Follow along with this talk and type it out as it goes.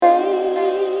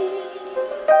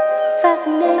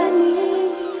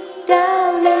fascinating.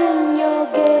 Down in your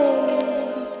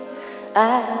gaze,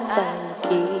 I found the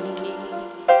key.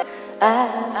 I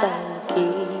found the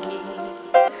key.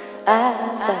 I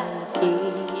found the key.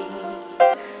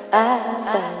 I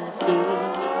found the key.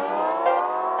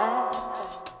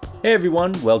 Hey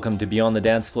everyone, welcome to Beyond the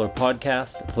Dance Floor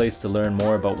podcast, a place to learn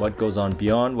more about what goes on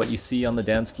beyond what you see on the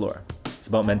dance floor. It's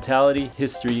about mentality,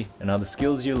 history, and how the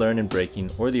skills you learn in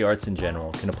breaking or the arts in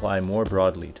general can apply more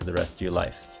broadly to the rest of your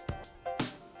life.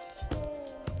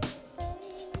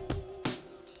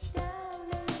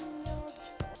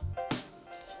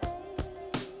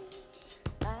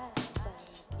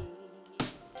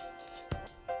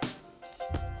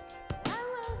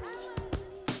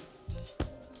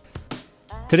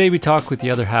 Today we talk with the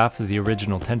other half of the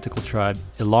original Tentacle tribe,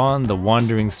 Ilan the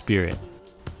Wandering Spirit.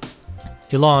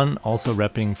 Ilan, also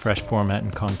repping Fresh Format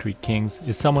and Concrete Kings,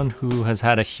 is someone who has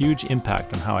had a huge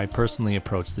impact on how I personally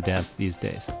approach the dance these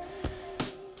days.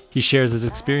 He shares his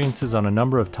experiences on a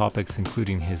number of topics,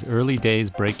 including his early days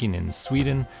breaking in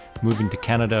Sweden, moving to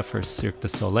Canada for Cirque du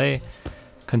Soleil,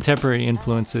 contemporary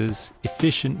influences,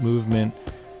 efficient movement,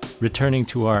 returning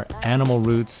to our animal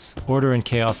roots, order and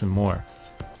chaos, and more.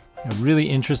 A really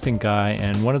interesting guy,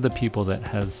 and one of the people that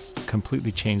has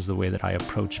completely changed the way that I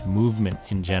approach movement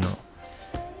in general.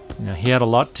 He had a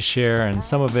lot to share, and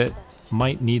some of it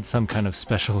might need some kind of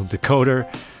special decoder,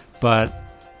 but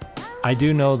I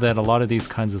do know that a lot of these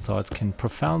kinds of thoughts can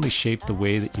profoundly shape the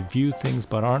way that you view things,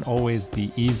 but aren't always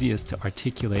the easiest to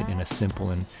articulate in a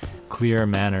simple and clear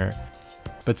manner.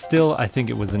 But still, I think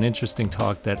it was an interesting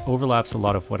talk that overlaps a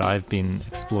lot of what I've been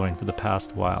exploring for the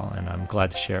past while, and I'm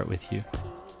glad to share it with you.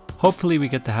 Hopefully we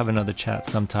get to have another chat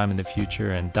sometime in the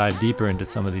future and dive deeper into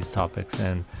some of these topics,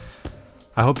 and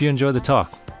I hope you enjoy the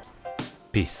talk.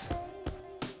 Peace.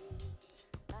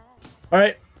 All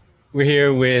right, we're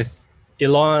here with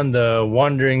Ilan the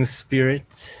Wandering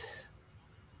Spirit.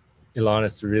 Ilan,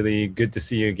 it's really good to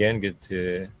see you again. Good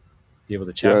to be able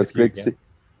to chat with you again.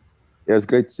 It's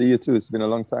great to see you too. It's been a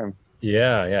long time.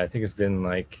 Yeah, I think it's been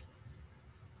like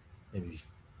maybe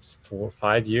 4 or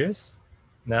 5 years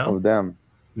now. Oh, damn.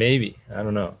 Maybe, I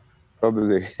don't know.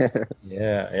 Probably.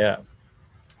 Yeah.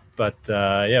 But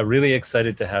really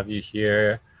excited to have you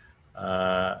here.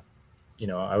 I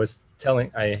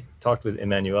talked with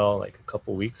Emmanuelle like a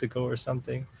couple weeks ago or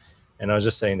something, and I was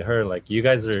just saying to her, like, you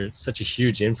guys are such a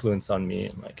huge influence on me,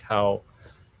 and like how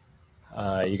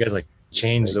you guys like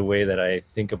change the way that I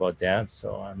think about dance.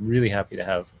 So I'm really happy to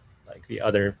have like the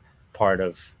other part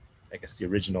of, I guess, the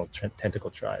original Tentacle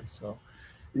tribe. So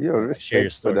share your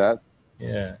story. For that.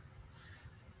 Yeah.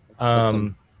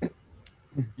 Awesome.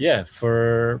 Yeah,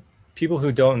 for people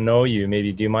who don't know you,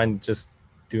 maybe do you mind just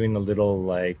doing a little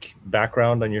like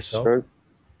background on yourself? Sure.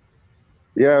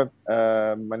 Yeah,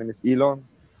 my name is Ilan,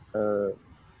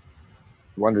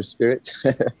 Wonder Spirit.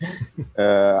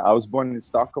 I was born in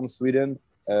Stockholm, Sweden.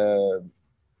 What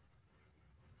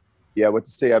to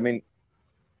say? I mean,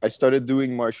 I started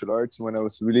doing martial arts when I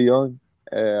was really young.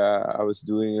 I was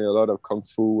doing a lot of Kung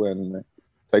Fu and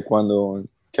Taekwondo and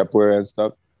Capoeira and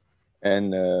stuff.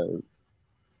 And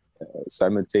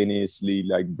simultaneously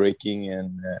like breaking,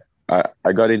 and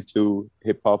I got into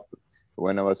hip hop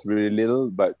when I was really little,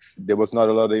 but there was not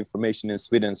a lot of information in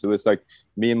Sweden, so it's like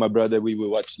me and my brother, we would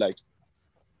watch like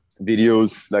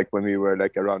videos like when we were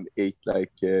like around 8,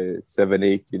 like 7,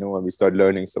 8, when we started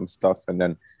learning some stuff. And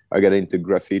then I got into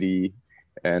graffiti,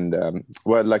 and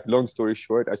like long story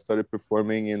short, I started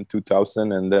performing in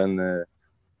 2000, and then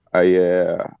I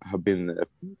have been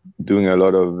doing a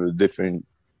lot of different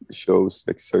shows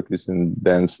like circus and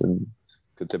dance and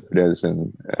contemporary dance.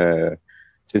 And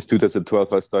since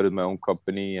 2012, I started my own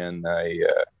company. And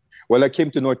I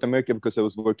came to North America because I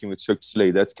was working with Cirque du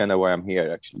Soleil. That's kind of why I'm here,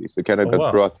 actually. So kind of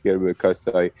got brought here because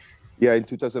in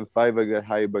 2005, I got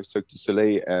hired by Cirque du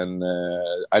Soleil, and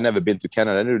I never been to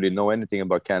Canada. I didn't really know anything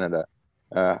about Canada.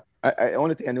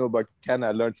 Only thing I knew about Canada,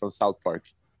 I learned from South Park.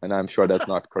 And I'm sure that's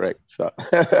not correct. So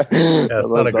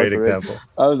that's not a great example.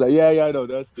 I was like, I know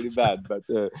that's pretty bad. But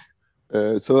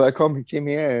so I came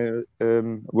here,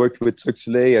 worked with Cirque du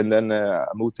Soleil, and then I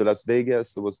moved to Las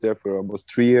Vegas. I was there for almost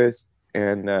 3 years.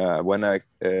 And when I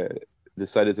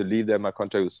decided to leave there, my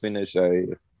contract was finished. I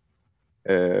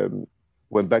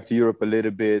went back to Europe a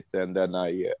little bit, and then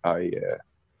I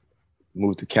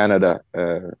moved to Canada.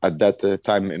 At that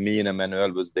time, me and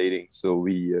Emmanuelle was dating, so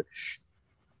we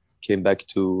came back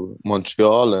to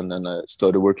Montreal, and then I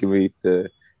started working with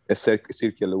Cirque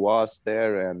Loise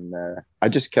there, and I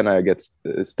just kind of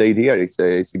stayed here. It's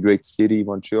a great city,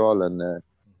 Montreal, and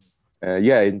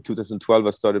in 2012 I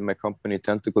started my company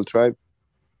Tentacle Tribe,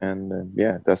 and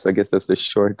I guess that's the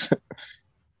short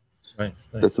Nice.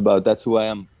 That's who I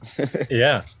am.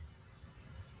 Yeah.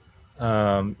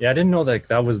 Yeah, I didn't know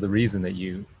that was the reason that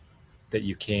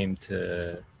you came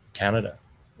to Canada,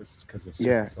 was because of Cirque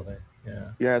du Yeah. Soleil.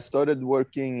 Yeah. Yeah, I started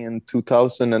working in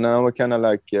 2000, and I was kind of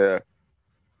like,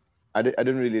 I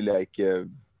didn't really like,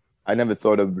 I never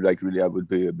thought of like really I would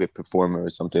be a big performer or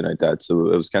something like that.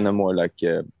 So it was kind of more like,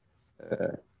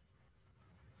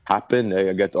 happened.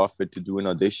 I got offered to do an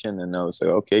audition, and I was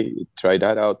like, okay, try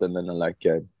that out. And then I like,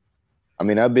 I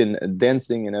mean, I've been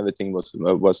dancing and everything was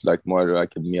like more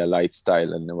like a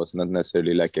lifestyle, and it was not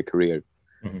necessarily like a career.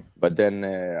 Mm-hmm. But then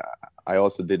I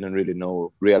also didn't really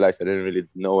realize I didn't really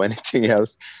know anything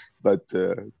else but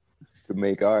to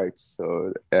make art.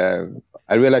 So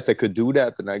I realized I could do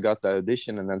that, and I got the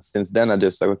audition. And then since then, I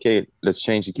just like, okay, let's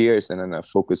change gears. And then I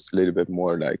focused a little bit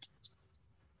more, like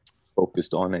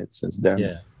focused on it since then.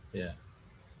 Yeah, yeah.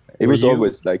 It was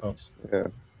always like,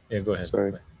 yeah, go ahead.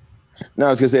 Sorry. No, I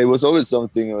was gonna say it was always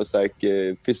something. It was like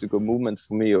a physical movement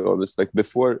for me. It was like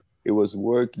before it was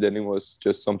work, then it was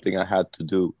just something I had to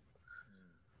do.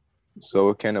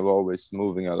 So kind of always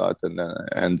moving a lot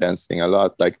and dancing a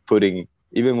lot. Like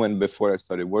even when before I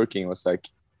started working, it was like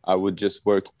I would just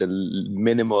work the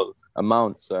minimal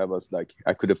amount. So I was like,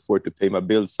 I could afford to pay my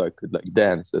bills, so I could like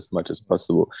dance as much as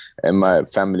possible. And my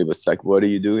family was like, "What are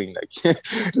you doing?"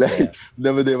 Like,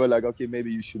 Then they were like, "Okay,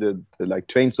 maybe you shouldn't like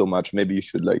train so much. Maybe you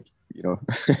should like,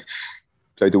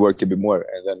 try to work a bit more."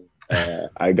 And then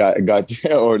I got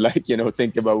or like,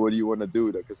 think about what you want to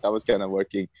do, because I was kind of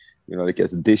working, like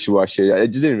as a dishwasher. I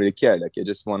just didn't really care. Like I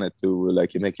just wanted to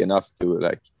like make enough to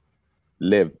like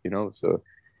live, So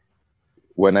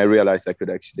when I realized I could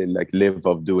actually like live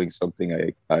off doing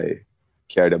something I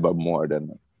cared about more,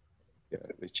 then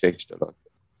it changed a lot.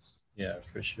 Yeah,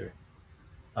 for sure.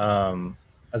 I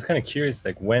was kind of curious,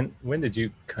 like when did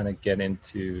you kind of get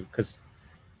into, because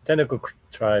Tentacle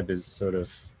Tribe is sort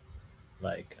of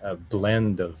like a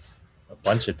blend of a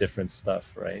bunch of different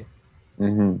stuff, right?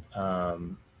 Mm-hmm.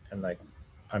 And like,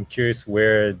 I'm curious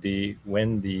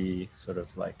when the sort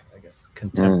of like, I guess,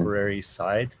 contemporary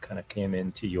side kind of came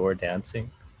into your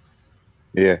dancing.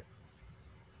 Yeah.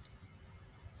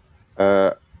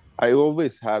 I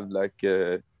always have like,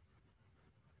 I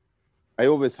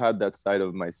always had that side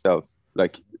of myself.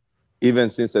 Like, even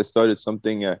since I started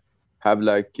something, have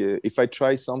like, if I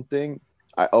try something,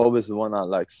 I always want to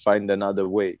like find another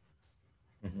way.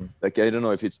 Mm-hmm. Like, I don't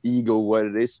know if it's ego, what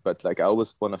it is, but like, I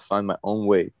always want to find my own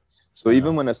way. So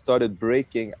even when I started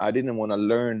breaking, I didn't want to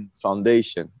learn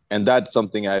foundation. And that's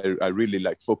something I really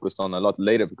like focused on a lot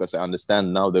later, because I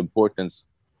understand now the importance,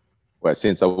 well,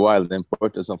 since a while, the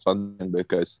importance of foundation,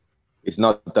 because it's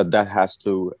not that has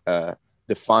to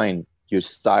define your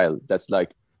style. That's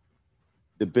like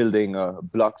the building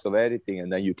blocks of everything, and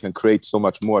then you can create so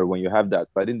much more when you have that.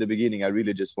 But in the beginning, I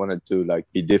really just wanted to like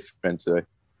be different. So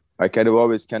I kind of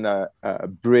always kind of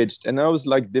bridged, and I was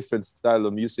like different style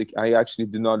of music. I actually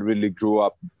did not really grow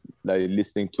up like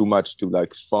listening too much to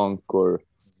like funk or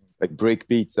like break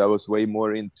beats. I was way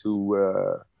more into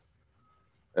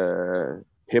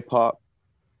hip hop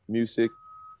music,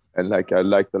 and like I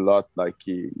liked a lot like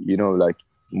like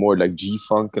more like G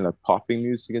funk and like popping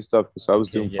music and stuff, because I was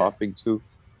doing popping too.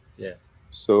 Yeah.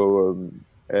 So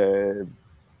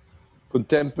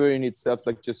contemporary in itself,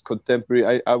 like just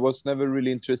contemporary. I was never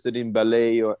really interested in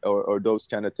ballet or those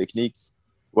kind of techniques.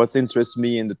 What interests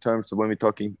me in the terms of when we're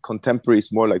talking contemporary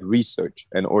is more like research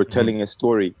or telling a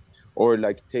story, or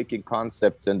like taking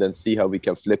concepts and then see how we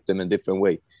can flip them in a different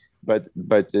way. But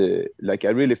like I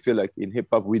really feel like in hip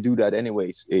hop we do that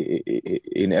anyways.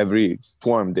 In every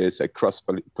form there's a cross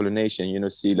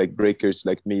pollination. See like breakers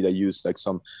like me that use like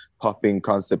some popping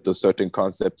concept or certain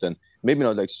concepts, and maybe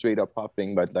not like straight up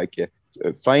popping, but like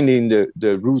finding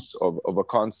the root of a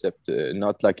concept,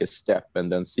 not like a step,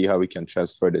 and then see how we can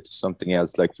transfer it to something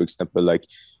else. Like for example, like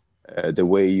the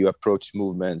way you approach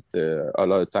movement, a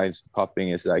lot of times popping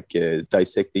is like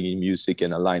dissecting in music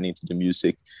and aligning to the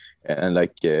music, and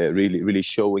like really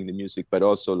showing the music, but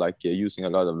also like using a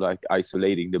lot of like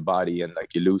isolating the body and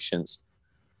like illusions.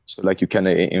 So like you can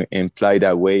imply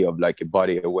that way of like a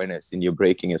body awareness in your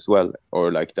breaking as well,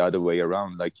 or like the other way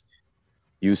around, like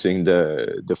using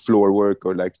the floor work,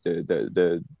 or like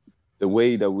the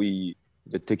way that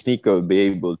the technique of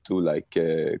being able to like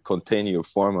contain your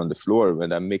form on the floor,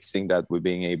 and then mixing that with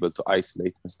being able to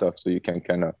isolate and stuff, so you can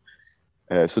kind of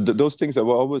so those things are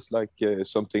always like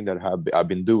something that I've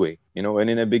been doing, and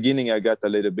in the beginning I got a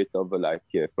little bit of like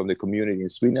from the community in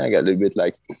Sweden, I got a little bit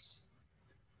like,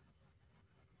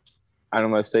 I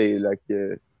don't want to say like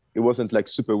it wasn't like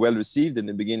super well received in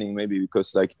the beginning, maybe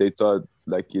because like they thought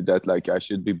like that like I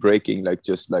should be breaking like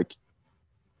just like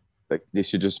like they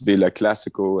should just be like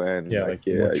classical, and like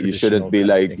more you shouldn't be traditional kind of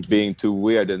like thinking. being too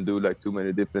weird and do like too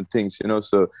many different things, you know.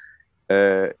 So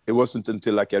it wasn't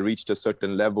until like I reached a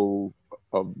certain level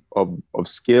of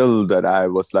skill that I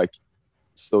was like,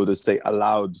 so to say,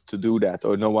 allowed to do that,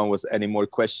 or no one was anymore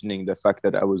questioning the fact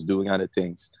that I was doing other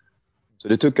things. So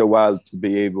it took a while to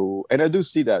be able, and I do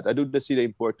see that. I do see the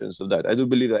importance of that. I do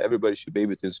believe that everybody should be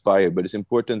able to inspire, but it's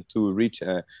important to reach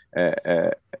a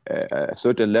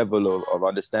certain level of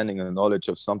understanding and knowledge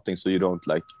of something, so you don't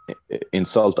like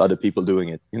insult other people doing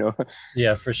it, you know?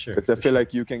 Yeah, for sure. Because I feel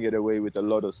like you can get away with a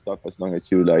lot of stuff as long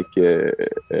as you like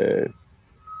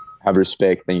have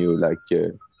respect, and you like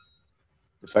the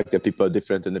fact that people are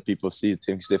different and the people see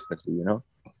things differently, you know?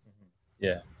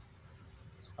 Yeah.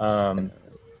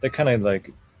 That kind of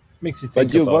like makes you think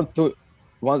But you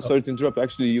about... sorry to interrupt.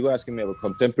 Actually, you asking me about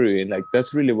contemporary, and like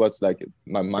that's really what's like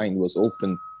my mind was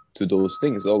open to those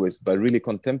things always. But really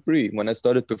contemporary, when I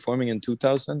started performing in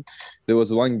 2000, there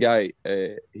was one guy.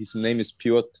 His name is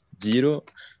Piotr Giro,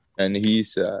 and he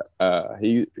used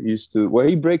to, well,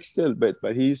 he breaks still, but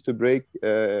he used to break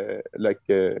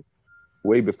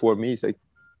way before me. He's like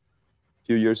a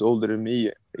few years older than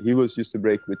me. He was used to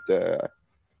break with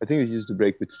I think he used to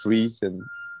break with Freeze and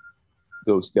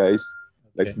those guys,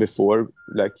 like Okay. before,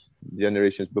 like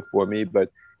generations before me. But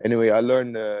anyway, I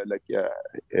learned a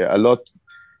lot,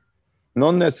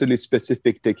 not necessarily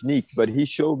specific technique, but he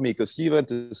showed me, because he went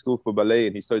to school for ballet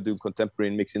and he started doing contemporary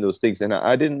and mixing those things, and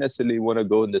I didn't necessarily want to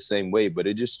go in the same way, but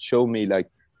it just showed me like,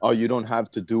 oh, you don't have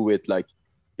to do it like,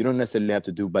 you don't necessarily have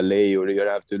to do ballet, or you don't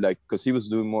have to like, because he was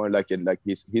doing more like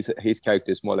his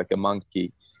character is more like a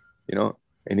monkey, you know,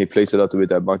 and he plays a lot with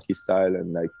that monkey style.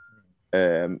 And like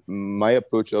my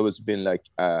approach always been like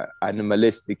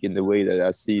animalistic, in the way that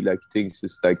I see like things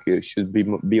is like it should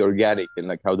be organic, and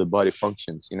like how the body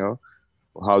functions, you know,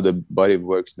 how the body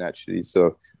works naturally.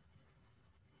 So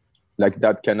like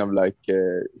that kind of like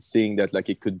seeing that like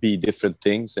it could be different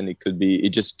things, and it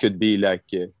just could be like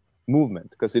movement,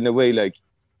 because in a way, like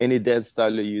any dance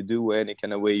style you do, any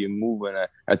kind of way you move, and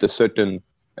at a certain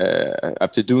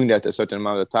after doing that a certain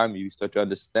amount of time, you start to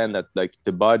understand that like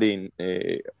the body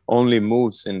only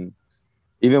moves in,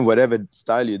 even whatever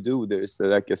style you do, there's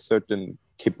like a certain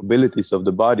capabilities of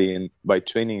the body, and by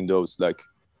training those like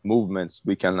movements,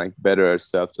 we can like better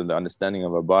ourselves and the understanding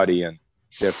of our body, and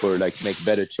therefore like make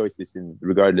better choices in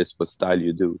regardless what style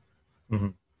you do.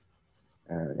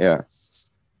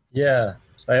 Yeah.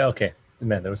 Okay,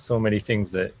 man, there were so many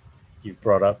things that you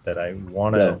brought up that I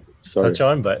want to touch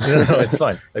on, but no, it's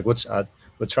fine. Like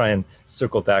we'll try and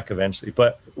circle back eventually.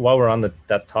 But while we're on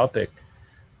that topic,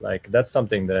 like that's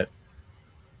something that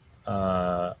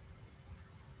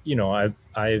you know,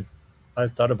 I've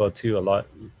thought about too a lot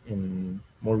in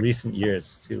more recent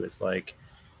years too. It's like,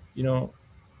 you know,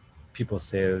 people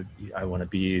say I want to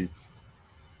be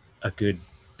a good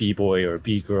b-boy or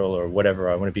b-girl or whatever.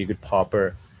 I want to be a good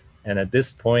popper. And at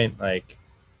this point, like,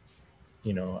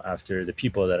 you know, after the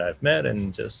people that I've met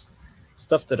and just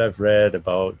stuff that I've read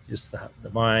about just the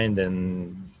mind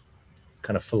and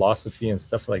kind of philosophy and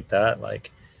stuff like that,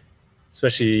 like,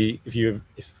 especially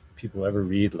if people ever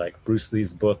read like Bruce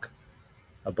Lee's book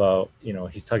about, you know,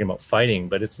 he's talking about fighting,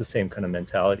 but it's the same kind of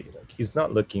mentality. Like he's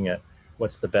not looking at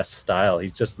what's the best style.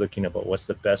 He's just looking about what's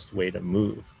the best way to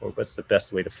move or what's the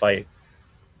best way to fight.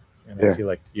 And I feel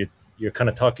like you're kind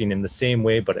of talking in the same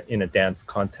way, but in a dance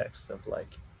context of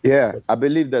like, I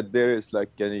believe that there is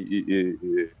like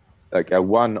a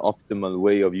one optimal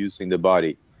way of using the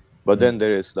body, but then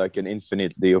there is like an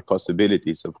infinity of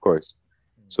possibilities, of course.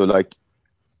 So like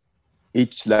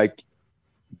each like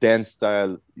dance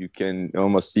style you can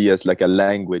almost see as like a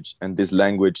language, and this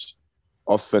language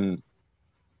often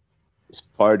is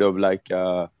part of like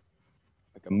a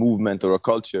movement or a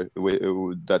culture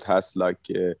that has like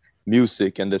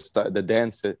music, and the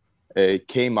dance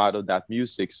came out of that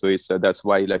music. So it's that's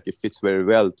why like it fits very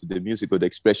well to the music, or the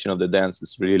expression of the dance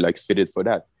is really like fitted for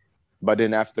that. But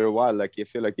then after a while, like you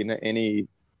feel like in any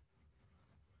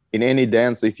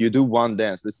dance, if you do one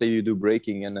dance, let's say you do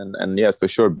breaking, and yeah, for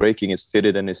sure breaking is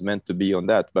fitted and is meant to be on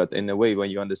that. But in a way, when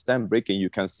you understand breaking, you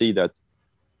can see that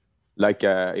like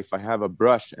if I have a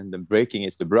brush and then breaking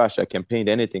is the brush, I can paint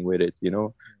anything with it, you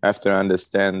know, after I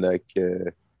understand like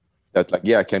that, like,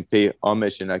 yeah, I can pay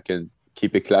homage and I can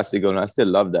keep it classical, and I still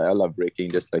love that. I love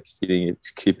breaking, just like sitting it,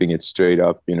 keeping it straight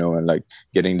up, you know, and like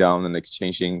getting down and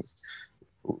exchanging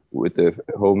with the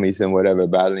homies and whatever,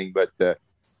 battling. But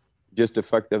just the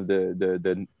fact of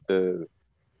the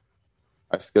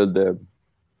I feel the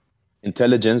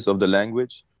intelligence of the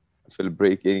language. I feel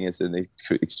breaking is an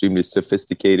extremely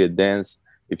sophisticated dance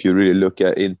if you really look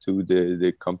into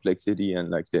the complexity and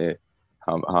like the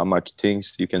how much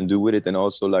things you can do with it, and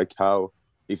also like how,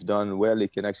 if done well,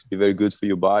 it can actually be very good for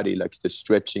your body, like the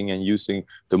stretching and using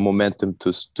the momentum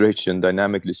to stretch and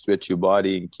dynamically stretch your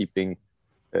body and keeping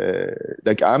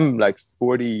like I'm like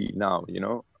 40 now, you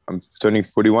know, I'm turning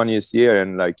 41 this year,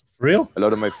 and like Real? a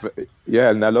lot of my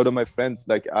and a lot of my friends,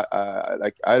 like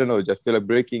I don't know, just feel like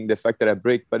breaking, the fact that I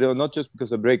break, but not just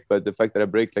because I break, but the fact that I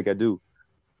break like I do.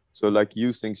 So like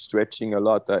using stretching a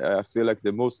lot, I feel like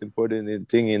the most important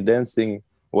thing in dancing,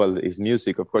 well, is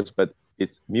music, of course, but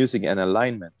it's music and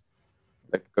alignment.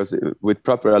 Like, because with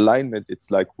proper alignment, it's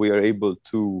like we are able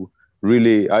to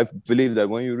really, I believe that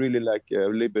when you really like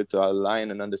are able to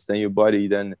align and understand your body,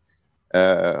 then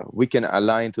we can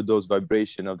align to those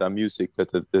vibration of that music,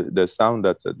 that the sound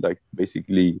that like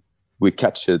basically we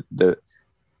catch it,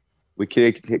 we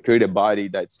create a body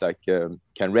that's like can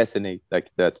resonate like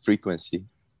that frequency.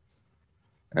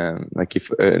 Like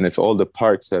if all the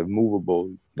parts are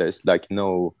movable, there's like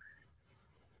no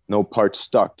part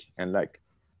stuck, and like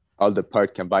all the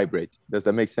part can vibrate. Does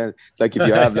that make sense? It's like if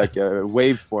you have like a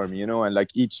waveform, you know, and like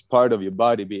each part of your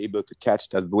body be able to catch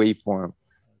that waveform.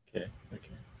 Okay.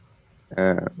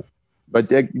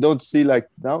 But I don't see, like,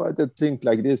 now I don't think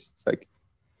like this. It's like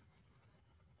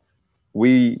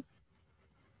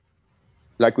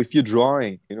if you're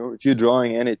drawing, you know, if you're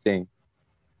drawing anything,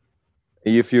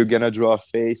 if you're gonna draw a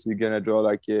face, you're gonna draw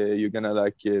like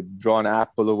draw an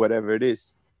apple or whatever it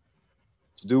is.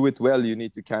 To do it well, you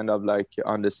need to kind of like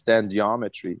understand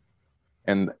geometry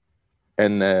and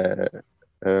a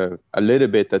little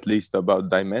bit at least about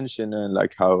dimension, and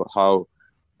like how how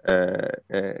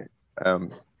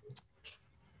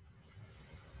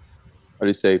do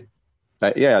you say,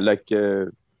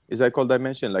 is that called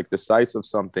dimension, like the size of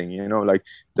something, you know, like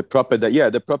the proper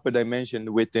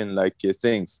dimension within like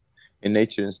things in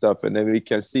nature and stuff. And then we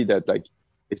can see that like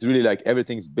it's really like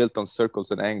everything's built on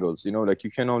circles and angles, you know, like you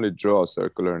can only draw a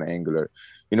circular and angular,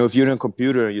 you know. If you're in a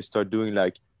computer and you start doing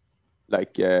like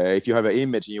if you have an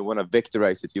image and you want to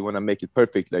vectorize it, you want to make it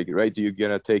perfect, like, right, you're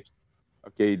gonna take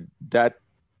that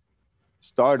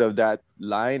start of that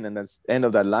line and then end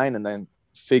of that line, and then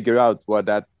figure out what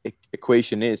that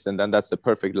equation is, and then that's the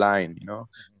perfect line, you know,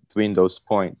 between those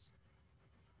points.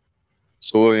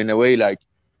 So in a way, like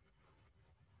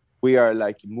we are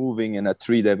like moving in a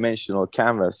three-dimensional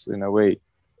canvas in a way,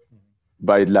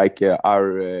 by like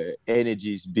our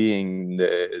energies being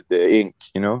the ink,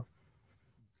 you know.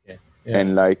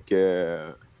 And like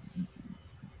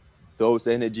those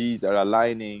energies are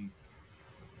aligning.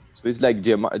 So it's like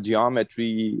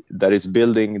geometry that is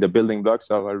building the building blocks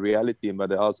of our reality,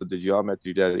 but also the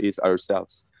geometry that is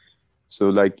ourselves. So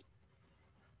like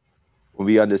when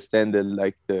we understand that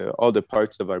like all the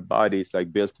parts of our body is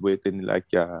like built within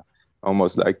like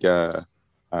almost like a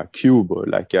cube, or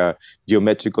like a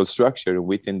geometrical structure.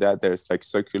 Within that there's like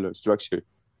circular structure.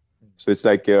 So it's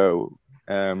like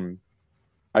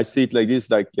I see it like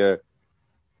this, like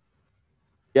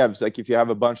it's like if you have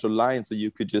a bunch of lines, so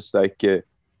you could just like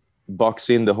box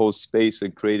in the whole space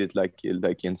and create it like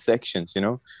in sections, you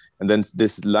know. And then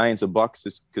these lines or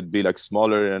boxes could be like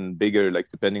smaller and bigger, like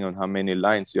depending on how many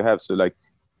lines you have. So like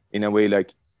in a way,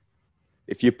 like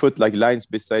if you put like lines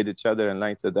beside each other and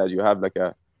lines like that, you have like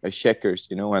a checkers,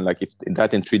 you know. And like if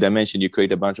that in 3D you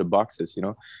create a bunch of boxes, you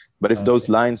know. But if those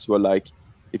lines were like,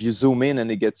 if you zoom in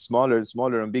and it gets smaller and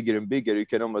smaller and bigger, you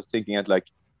can almost thinking at like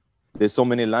there's so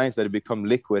many lines that become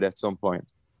liquid at some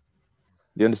point.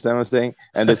 Do you understand what I'm saying?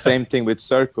 And the same thing with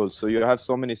circles. So you have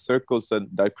so many circles that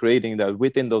are creating that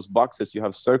within those boxes you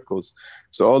have circles.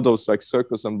 So all those like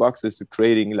circles and boxes are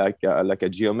creating like a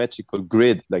geometrical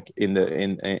grid, like in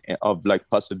of like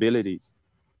possibilities.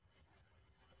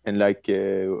 And like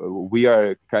we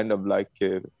are kind of like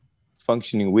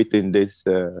functioning within this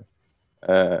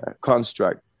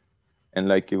construct. And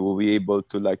like we'll be able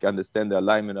to like understand the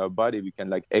alignment of our body. We can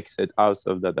like exit out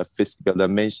of the physical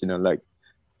dimension and like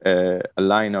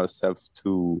align ourselves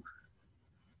to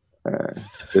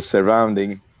the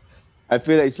surrounding. I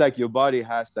feel like it's like your body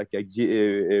has like a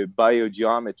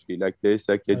biogeometry, like there's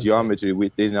like a geometry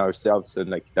within ourselves, and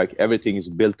like everything is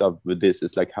built up with this.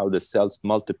 It's like how the cells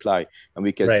multiply, and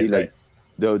we can see like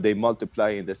though they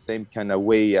multiply in the same kind of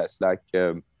way as like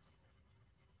a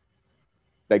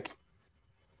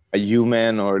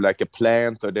human or like a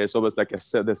plant, or there's always like the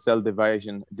cell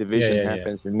division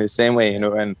happens in the same way, you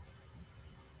know. And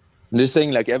I'm just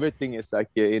saying like everything is like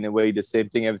in a way the same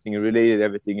thing, everything is related,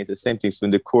 everything is the same thing. So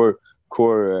in the core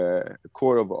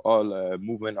of all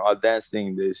movement, all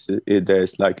dancing,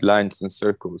 there's like lines and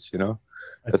circles, you know.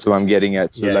 That's what I'm getting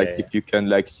at. So if you can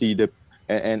like see the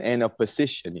and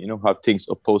opposition, you know, how things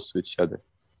oppose to each other.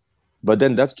 But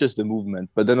then that's just the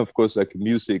movement. But then of course like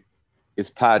music is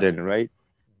pattern, right?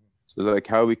 So like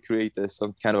how we create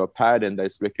some kind of a pattern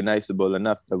that's recognizable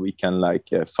enough that we can like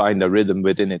find a rhythm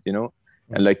within it, you know.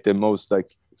 And like the most like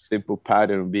simple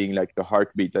pattern being like the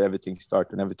heartbeat, that everything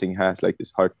starts and everything has like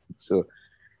this heartbeat. So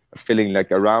feeling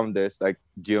like around there's like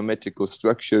geometrical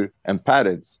structure and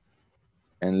patterns,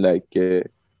 and like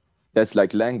that's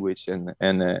like language and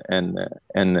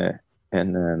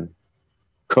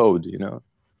code, you know.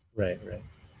 Right.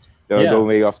 Don't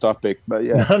way off topic, but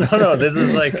yeah. No. This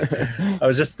is like, I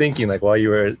was just thinking, like, while you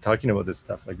were talking about this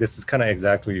stuff, like, this is kind of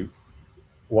exactly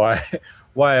why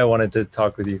I wanted to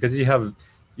talk with you, because you have.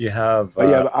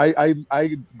 But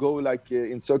I go like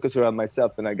in circles around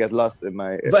myself, and I get lost in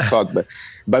my talk. But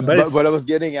what I was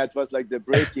getting at was like the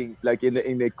breaking, like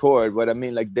in the chord. What I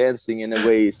mean, like dancing in a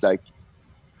way is like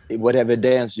whatever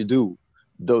dance you do,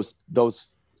 those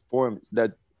forms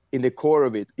that in the core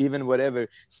of it, even whatever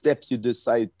steps you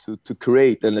decide to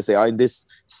create, and let's say in this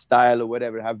style or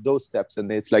whatever, have those steps, and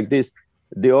it's like this.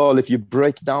 They all, if you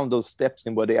break down those steps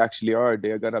in what they actually are,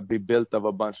 they are gonna be built of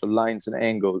a bunch of lines and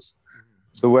angles.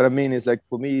 So what I mean is like,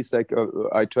 for me, it's like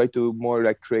I try to more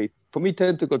like create. For me,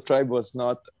 Tentacle Tribe was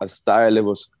not a style; it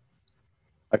was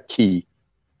a key.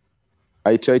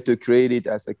 I try to create it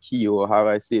as a key, or how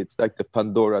I see it. It's like the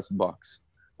Pandora's box,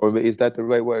 or is that the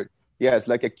right word? Yeah, it's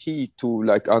like a key to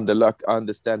like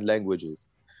understand languages.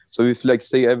 So if like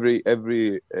say every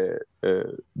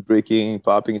breaking,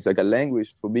 popping is like a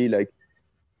language for me, like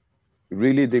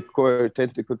really the core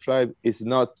Tentacle Tribe is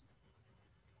not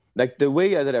like the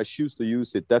way that I choose to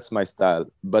use it. That's my style,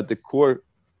 but the core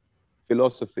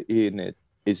philosophy in it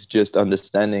is just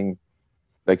understanding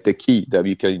like the key that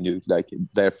you can use, like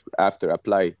after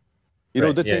apply. You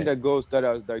know, the thing that goes that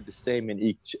are like the same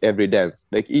in every dance.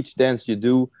 Like each dance you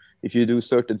do, if you do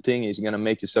certain thing, it's gonna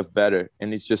make yourself better.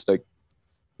 And it's just like,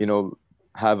 you know,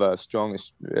 have a strong,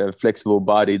 flexible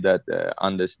body that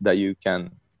understand,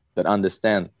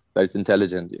 that is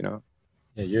intelligent. You know.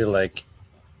 Yeah,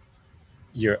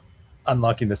 you're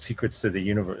unlocking the secrets to the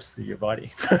universe through your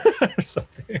body, or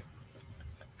something.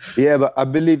 Yeah, but I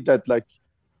believe that like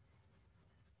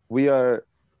we are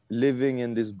living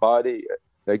in this body.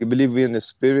 Like I believe we're in the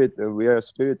spirit, and we are a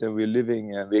spirit, and we're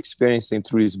living and we're experiencing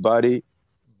through this body.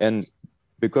 And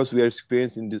because we are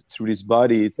experiencing this through this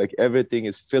body, it's like everything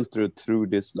is filtered through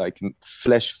this like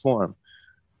flesh form.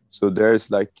 So there's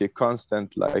like a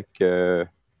constant like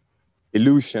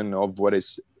illusion of what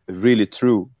is really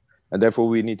true, and therefore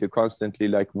we need to constantly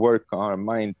like work on our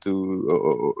mind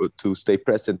to stay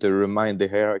present, to remind the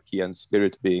hierarchy and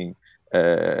spirit being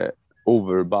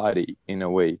over body in a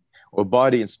way, or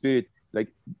body and spirit. Like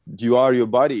you are your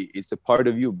body; it's a part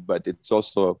of you, but it's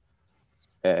also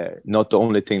not the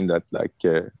only thing that like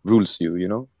rules you. You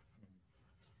know.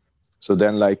 So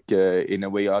then, like in a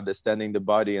way, understanding the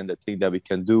body and the thing that we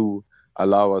can do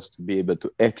allow us to be able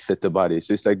to exit the body.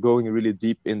 So it's like going really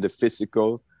deep in the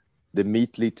physical, the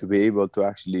meatly, to be able to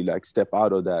actually like step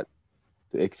out of that,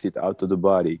 to exit out of the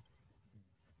body.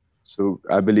 So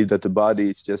I believe that the body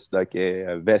is just like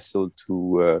a vessel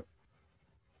to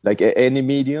like any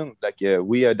medium. Like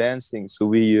we are dancing, so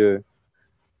we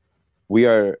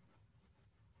are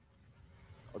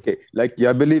okay. Like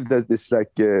I believe that it's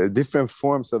like different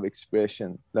forms of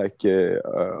expression, like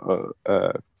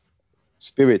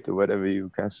spirit or whatever you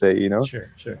can say, you know. Sure.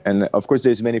 And of course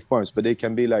there's many forms, but they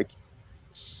can be like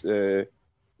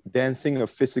dancing or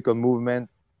physical movement.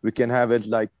 We can have it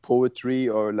like poetry,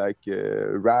 or like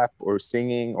rap or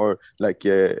singing, or like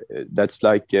that's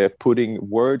like putting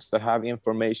words that have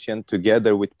information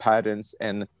together with patterns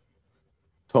and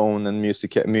tone and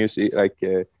music like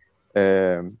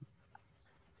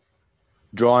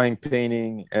drawing,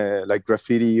 painting, like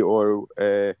graffiti, or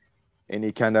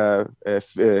any kind of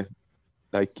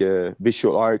like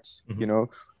visual arts. You know,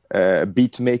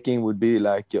 beat making would be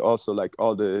like also like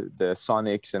all the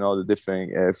sonics and all the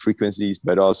different frequencies,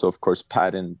 but also of course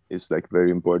pattern is like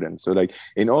very important. So like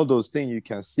in all those things you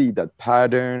can see that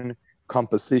pattern,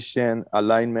 composition,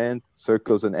 alignment,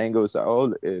 circles and angles are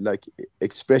all like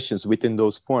expressions within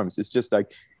those forms. It's just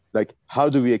like how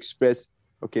do we express,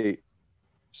 okay,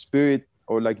 spirit,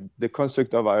 or like the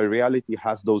construct of our reality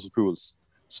has those rules.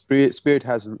 Spirit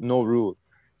has no rule.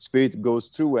 Spirit goes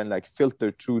through and like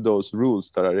filter through those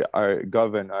rules that are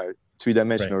govern our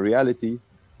three-dimensional reality.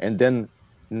 And then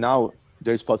now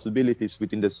there's possibilities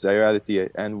within this reality,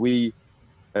 and we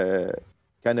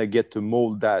kind of get to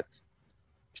mold that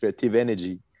creative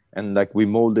energy, and like we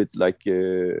mold it like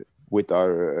with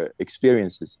our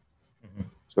experiences.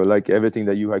 So like everything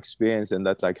that you experience and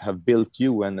that like have built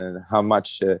you, and how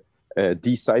much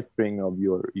deciphering of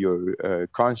your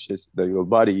conscious, your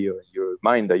body, your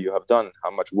mind that you have done,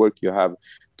 how much work you have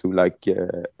to like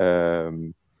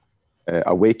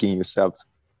awaken yourself.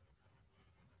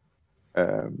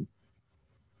 Yeah.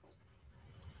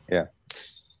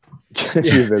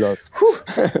 Yeah. Lost.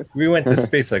 We went to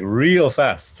space like real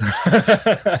fast.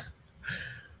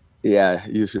 Yeah,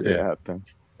 usually it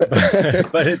happens.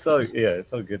 But it's all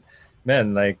good,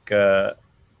 man. Like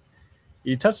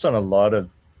you touched on a lot of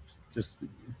just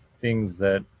things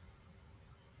that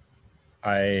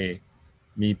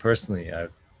me personally,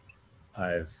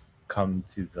 I've come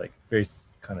to like very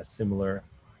kind of similar,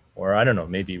 or I don't know,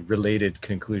 maybe related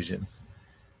conclusions.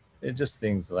 It's just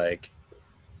things like,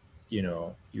 you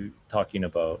know, you talking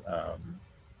about,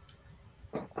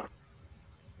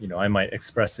 you know, I might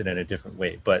express it in a different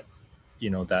way, but you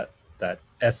know, that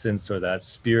essence or that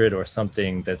spirit or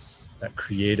something, that's that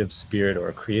creative spirit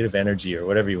or creative energy or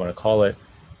whatever you want to call it,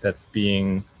 that's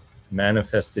being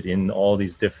manifested in all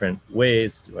these different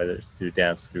ways, whether it's through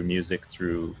dance, through music,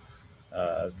 through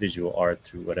visual art,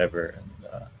 through whatever.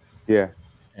 And,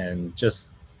 and just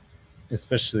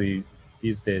especially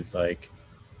these days, like,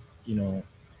 you know,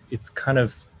 it's kind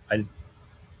of,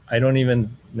 I don't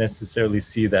even necessarily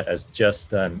see that as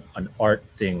just an art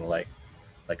thing, like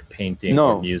painting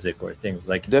or music or things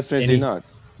like definitely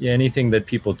not. Yeah, anything that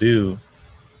people do,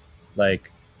 like,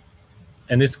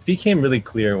 and this became really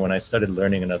clear when I started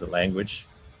learning another language,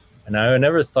 and I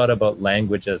never thought about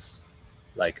language as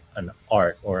like an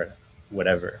art or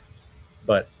whatever,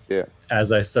 but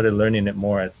as I started learning it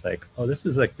more, it's like, oh, this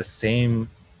is like the same,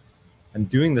 I'm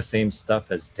doing the same stuff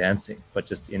as dancing, but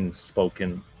just in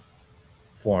spoken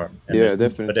form. And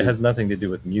definitely. But it has nothing to do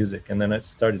with music. And then it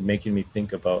started making me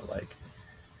think about, like,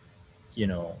 you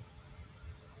know,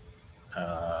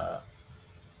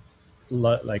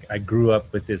 like I grew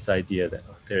up with this idea that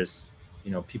there's,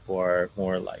 you know, people are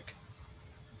more like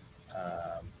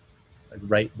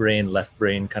right brain, left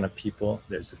brain kind of people.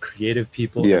 There's the creative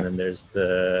people, and then there's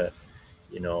the,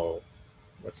 you know,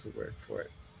 what's the word for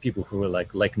it? People who are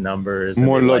like numbers,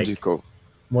 more logical,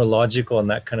 and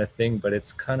that kind of thing. But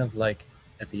it's kind of like,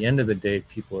 at the end of the day,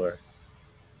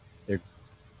 they're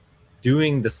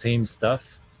doing the same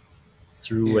stuff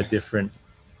through a different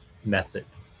method.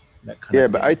 That kind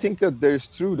of but thing. I think that there's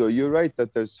true though. You're right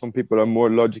that there's some people are more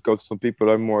logical, some people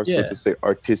are more, so to say,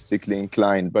 artistically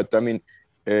inclined. But I mean,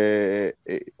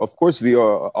 of course, we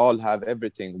all have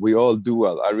everything. We all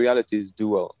dual. Our reality is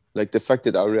dual. Like the fact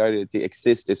that our reality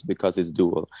exists is because it's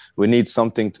dual. We need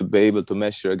something to be able to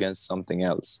measure against something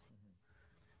else.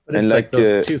 But it's like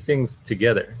those two things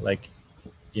together, like,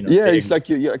 you know. It's like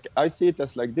I see it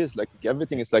as like this, like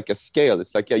everything is like a scale.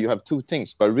 It's like, you have two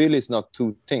things, but really it's not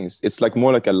two things. It's like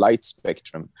more like a light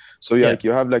spectrum. So like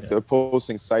you have like the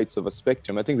opposing sides of a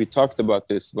spectrum. I think we talked about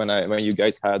this when you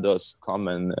guys had us come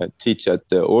and teach at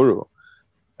the Oro.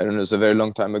 I don't know, it's a very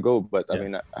long time ago, but I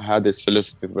mean, I had this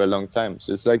philosophy for a long time.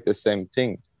 So it's like the same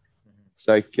thing. It's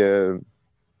like,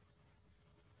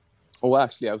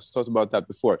 actually, I was talking about that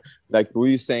before. Like, were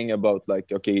you saying about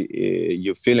like, okay,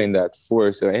 you're feeling that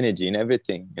force or energy in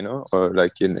everything, you know, or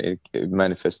like it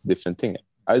manifests different thing.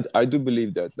 I do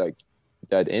believe that like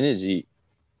that energy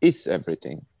is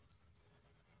everything.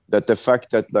 That the fact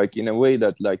that like in a way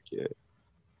that like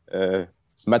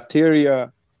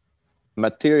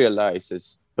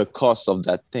materializes because of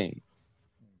that thing.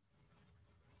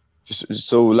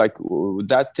 So like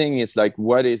that thing is like,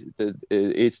 what is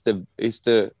it's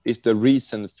the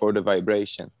reason for the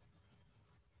vibration,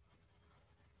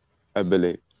 I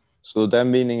believe. So that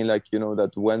meaning, like, you know,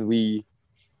 that when we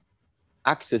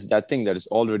access that thing that is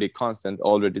already constant,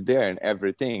 already there in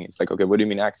everything, it's like, okay, what do you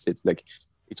mean access? It's like,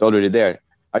 it's already there.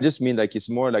 I just mean like, it's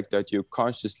more like that you're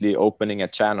consciously opening a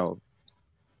channel.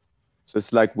 So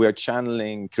it's like we're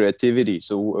channeling creativity.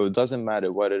 So it doesn't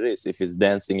matter what it is, if it's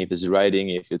dancing, if it's writing,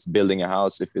 if it's building a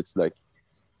house, if it's like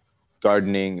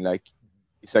gardening, like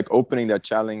it's like opening that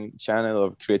channel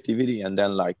of creativity, and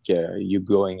then like you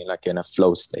going like in a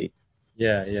flow state.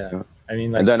 Yeah. You know? I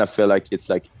mean, like, and then I feel like it's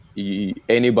like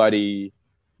anybody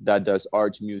that does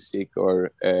art, music,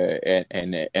 or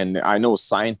and I know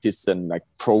scientists and like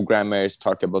programmers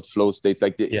talk about flow states.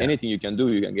 Like anything you can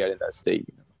do, you can get in that state.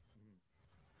 You know?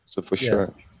 So for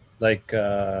sure, like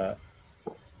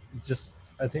just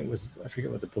I think it was, I forget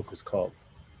what the book was called.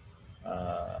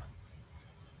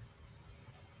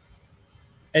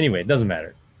 Anyway, it doesn't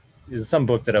matter. It's some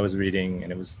book that I was reading,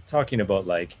 and it was talking about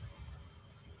like,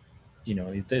 you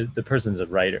know, the person's a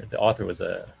writer. The author was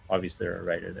obviously they're a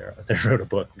writer. They wrote a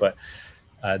book, but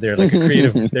they're like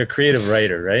they're a creative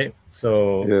writer, right?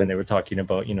 So and they were talking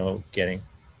about, you know, getting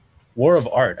War of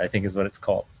Art, I think is what it's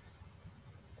called.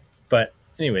 But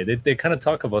anyway, they kind of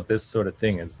talk about this sort of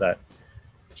thing, is that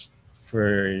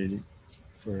for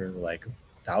like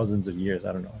thousands of years,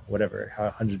 I don't know, whatever,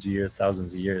 hundreds of years,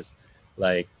 thousands of years,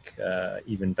 like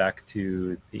even back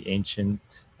to the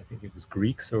ancient, I think it was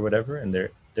Greeks or whatever, and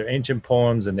their ancient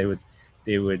poems, and they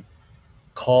would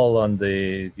call on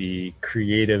the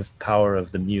creative power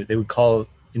of the muse. They would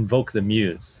invoke the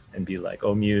muse and be like,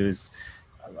 "Oh muse,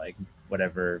 like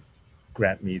whatever,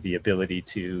 grant me the ability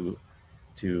to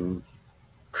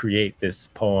create this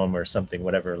poem," or something,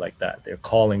 whatever, like that. They're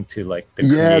calling to like the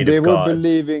creative they were gods.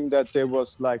 believing that there was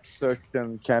like certain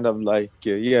kind of like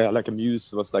like a muse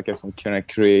was like some kind of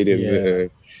creative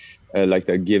like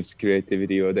that gives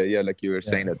creativity, or that like you were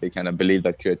saying, that they kind of believe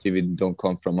that creativity don't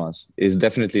come from us. It's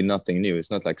definitely nothing new.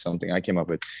 It's not like something I came up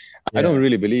with. I don't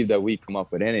really believe that we come up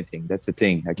with anything. That's the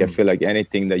thing. Like I feel like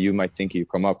anything that you might think you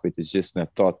come up with is just a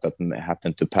thought that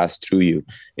happened to pass through you.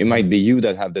 It might be you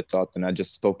that have the thought and I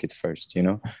just spoke it first, you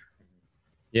know.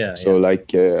 So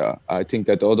like I think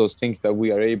that all those things that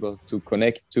we are able to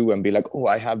connect to and be like, oh,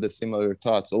 I have the similar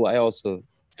thoughts, oh, I also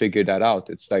figured that out,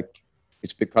 it's like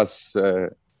it's because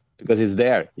it's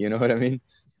there, you know what I mean?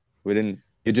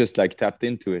 You just like tapped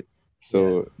into it.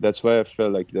 So that's why I feel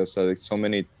like there's like so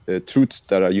many truths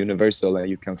that are universal and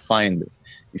you can find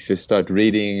if you start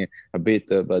reading a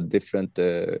bit about different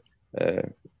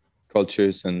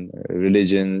cultures and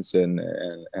religions and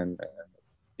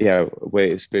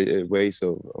ways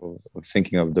of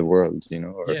thinking of the world, you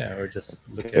know, or just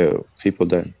look at people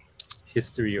that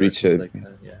history or things like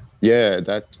that.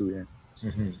 That too.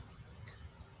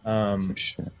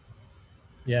 Sure.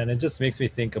 And it just makes me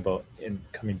think about, in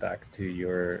coming back to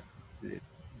your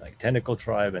like tentacle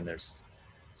tribe, and there's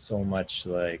so much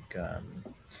like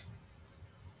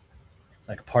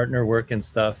partner work and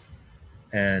stuff,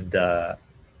 and I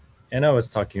was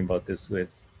talking about this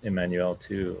with Emmanuel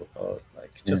too, about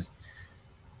like just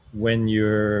when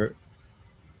you're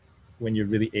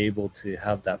really able to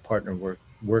have that partner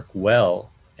work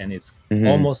well, and it's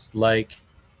almost like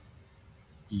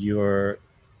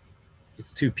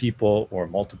it's two people or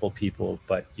multiple people,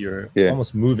 but you're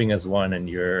almost moving as one, and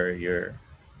you've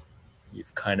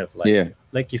kind of like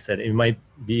you said, it might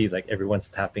be like everyone's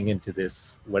tapping into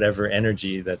this whatever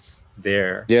energy that's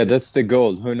there. That's the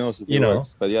goal. Who knows if it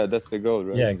works, but that's the goal,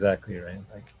 right? Exactly, right.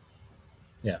 Like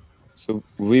so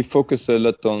we focus a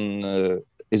lot on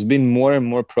it's been more and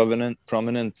more prominent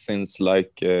since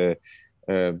like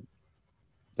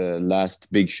the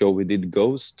last big show we did,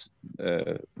 Ghost,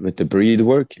 with the breed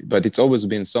work, but it's always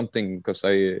been something, because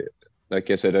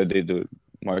like I said, I did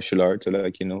martial arts,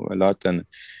 like, you know, a lot, and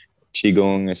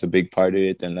Qigong is a big part of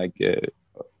it, and like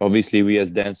obviously we as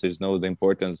dancers know the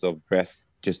importance of breath,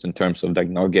 just in terms of like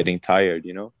not getting tired,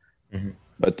 you know.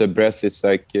 But the breath is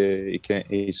like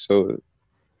it's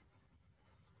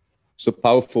so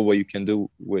powerful, what you can do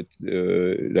with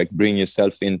like bring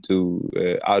yourself into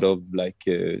out of like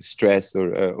stress,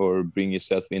 or bring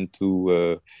yourself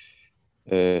into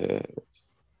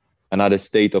another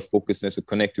state of focusness, or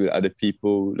connect with other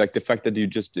people. Like the fact that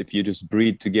if you just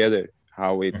breathe together,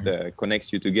 how it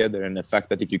connects you together, and the fact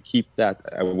that if you keep that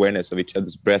awareness of each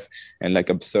other's breath and like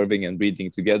observing and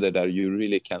breathing together, that you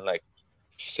really can like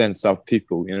sense out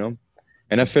people, you know.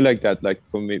 And I feel like that, like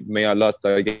for me a lot,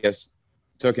 I guess.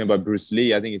 Talking about Bruce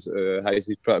Lee, I think it's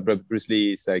Bruce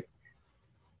Lee is like,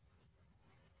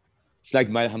 it's like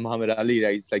Muhammad Ali,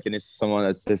 right? It's like someone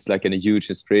that's just like a huge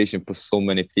inspiration for so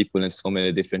many people in so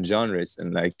many different genres,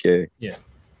 and like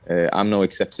I'm no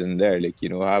exception there. Like, you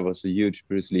know, I was a huge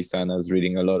Bruce Lee fan. I was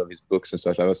reading a lot of his books and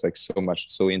stuff. I was like so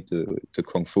into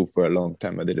Kung Fu for a long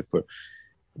time. I did it for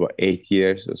 8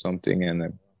 years or something,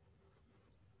 and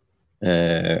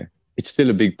it's still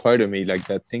a big part of me, like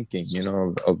that thinking, you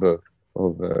know, of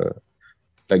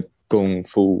like Kung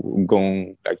Fu,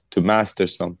 like to master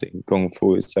something. Kung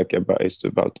Fu is like it's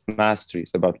about mastery.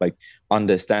 It's about like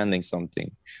understanding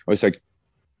something, or it's like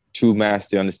to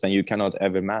master, understand. You cannot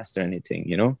ever master anything,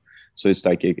 you know. So it's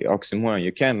like an oxymoron.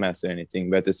 You can't master anything,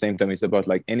 but at the same time, it's about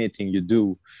like anything you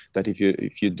do, that if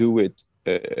you do it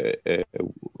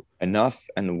enough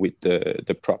and with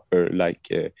the proper like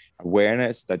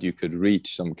awareness, that you could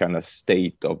reach some kind of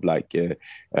state of like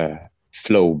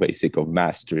flow, basic, of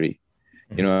mastery.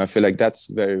 You know, I feel like that's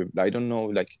very, I don't know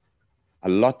like a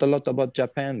lot about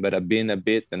Japan, but I've been a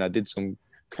bit, and I did some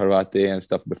karate and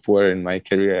stuff before in my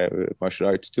career, martial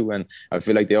arts too, and I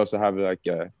feel like they also have like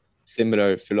a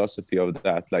similar philosophy of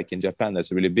that. Like in Japan,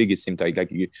 that's really big. It seems like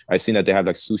I've seen that they have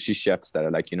like sushi chefs that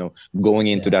are like, you know, going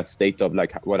into that state of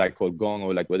like what I call gong,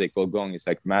 or like what they call gong is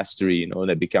like mastery, you know.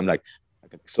 They become like,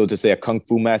 so to say, a kung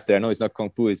fu master. I know it's not kung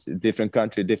fu, it's a different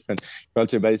country, different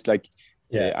culture, but it's like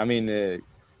I mean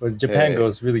Well, Japan Uh,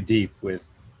 goes really deep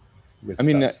with I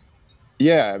mean, stuff.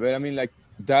 yeah, but I mean, like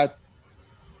that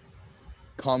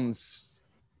comes.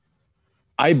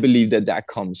 I believe that that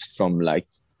comes from like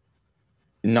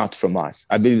not from us.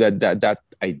 I believe that that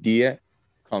idea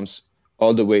comes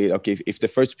all the way. Okay, if the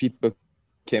first people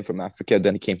came from Africa,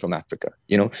 then it came from Africa.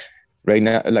 You know, right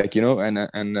now, like you know,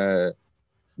 and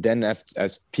then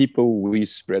as people we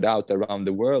spread out around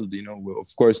the world, you know,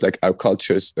 of course, like our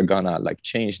cultures are gonna like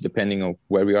change depending on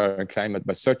where we are in climate,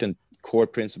 but certain core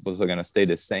principles are gonna stay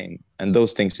the same, and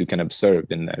those things you can observe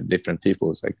in different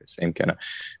peoples, like the same kind of,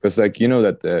 because like you know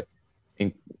that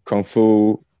in Kung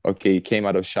Fu, okay, came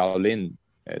out of Shaolin,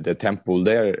 the temple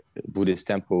there, Buddhist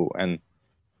temple, and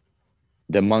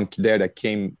the monk there that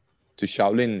came to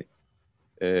Shaolin,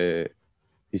 uh,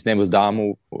 his name was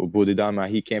Damu or Bodhidharma.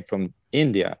 He came from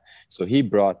India, so he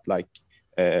brought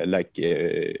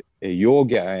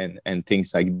yoga and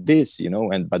things like this, you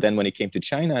know. And but then when he came to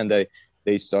China and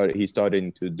he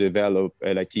started to develop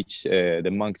like teach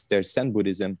the monks there Zen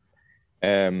Buddhism.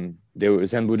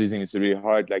 Zen Buddhism is really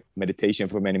hard, like meditation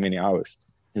for many hours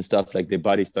and stuff. Like the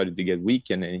body started to get weak,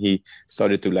 and he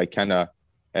started to like kind of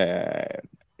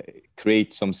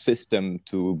create some system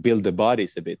to build the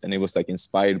bodies a bit, and it was like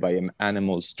inspired by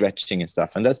animal stretching and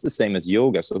stuff. And that's the same as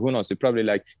yoga. So who knows, he probably,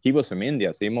 like, he was from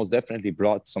India, so he most definitely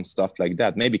brought some stuff like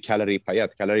that. Maybe Kalari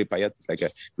Payat is like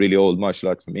a really old martial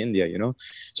art from India, you know.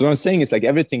 So what I'm saying is like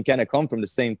everything kind of come from the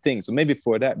same thing. So maybe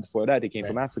before that it came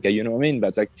from Africa, you know what I mean?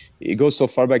 But like it goes so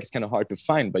far back, it's kind of hard to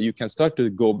find, but you can start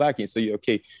to go back and say,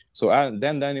 okay, so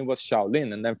then it was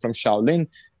Shaolin, and then from Shaolin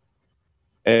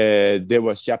there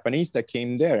was Japanese that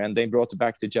came there, and they brought it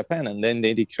back to Japan, and then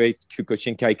they create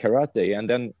Kyokushinkai karate, and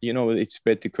then, you know, it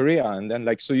spread to Korea, and then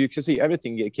like, so you can see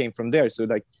everything came from there. So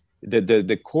like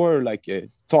the core like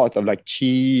thought of like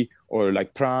chi or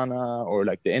like prana or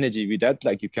like the energy with that,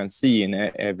 like you can see in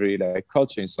every like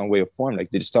culture in some way or form. Like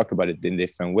they just talk about it in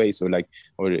different ways, so like,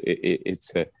 or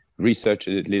it's researched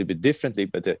a little bit differently,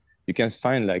 but you can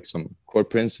find like some core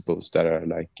principles that are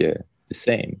like the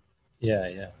same.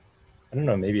 Yeah. I don't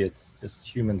know, maybe it's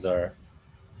just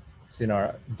it's in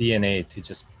our DNA to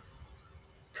just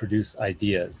produce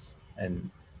ideas,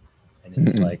 and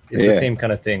it's like, it's the same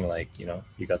kind of thing. Like, you know,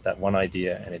 you got that one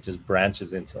idea and it just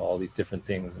branches into all these different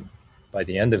things. And by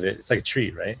the end of it, it's like a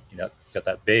tree, right? You know, you got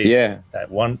that base,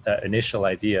 that initial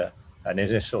idea, that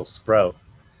initial sprout.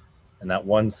 And that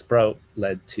one sprout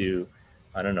led to,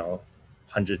 I don't know,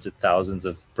 hundreds of thousands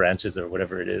of branches or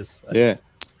whatever it is. Like,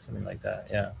 something like that.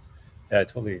 Yeah. I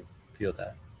totally feel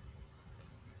that.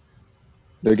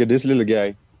 Look at this little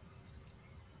guy.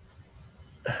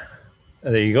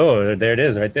 There you go. There it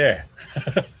is, right there.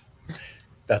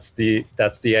 That's the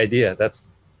idea. That's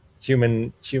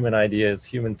human ideas,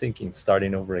 human thinking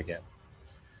starting over again.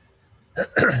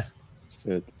 That's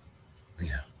it.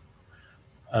 Yeah.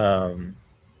 I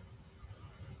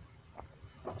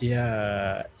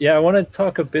want to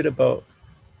talk a bit about,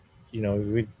 you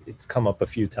know, it's come up a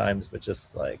few times, but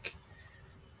just like,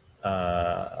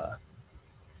 I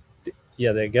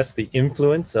guess the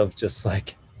influence of just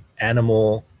like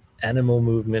animal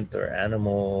movement or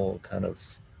animal kind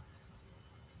of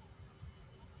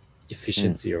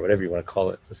efficiency or whatever you want to call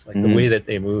it, just like the way that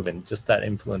they move and just that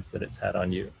influence that it's had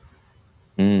on you.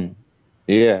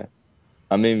 Yeah,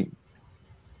 I mean,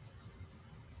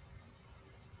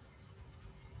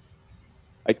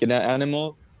 like an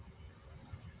animal.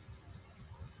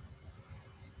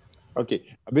 Okay,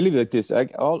 I believe like this.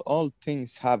 Like all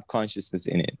things have consciousness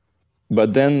in it,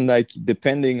 but then like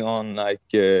depending on like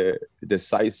the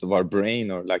size of our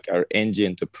brain or like our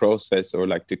engine to process or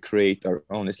like to create our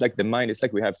own, it's like the mind. It's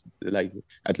like we have like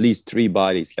at least three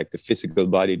bodies, like the physical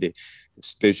body, the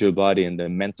spiritual body, and the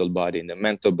mental body. And the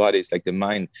mental body is like the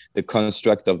mind, the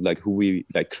construct of like who we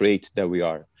like create that we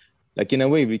are. Like in a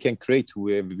way we can create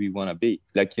whoever we want to be.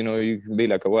 Like, you know, you can be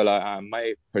like, well,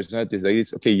 my personality is like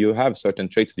this. Okay, you have certain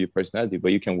traits of your personality,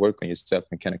 but you can work on yourself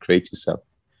and kind of create yourself.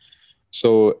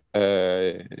 So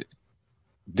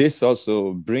this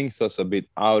also brings us a bit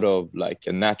out of like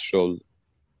a natural,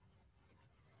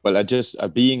 well, a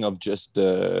being of just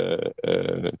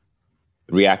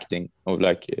reacting of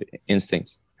like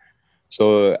instincts.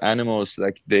 So animals,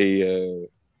 like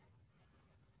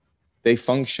they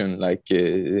function like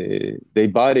their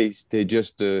bodies, they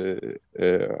just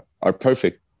are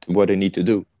perfect what they need to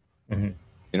do, you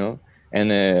know.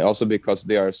 And also because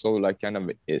they are so like kind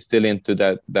of still into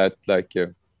that like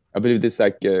I believe this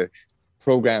like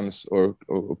programs or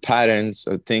patterns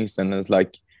or things, and it's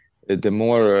like the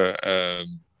more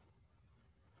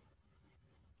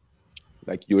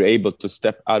like you're able to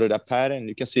step out of that pattern,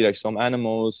 you can see like some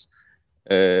animals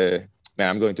man,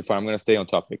 I'm going too far. I'm going to stay on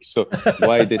topic. So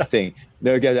why this thing?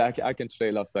 No, again, I can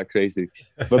trail off like crazy.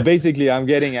 But basically, I'm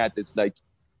getting at it's like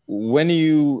when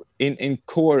you in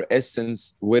core essence,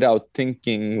 without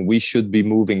thinking, we should be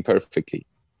moving perfectly.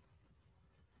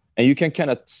 And you can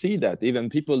kind of see that even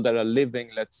people that are living,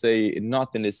 let's say, not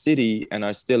in the city and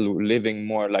are still living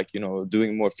more like, you know,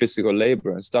 doing more physical labor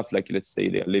and stuff, like, let's say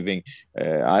they're living,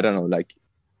 I don't know, like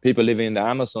people living in the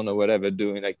Amazon or whatever,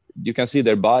 doing like, you can see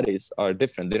their bodies are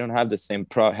different. They don't have the same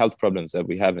health problems that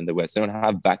we have in the West. They don't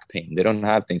have back pain. They don't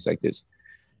have things like this.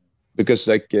 Because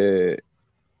like,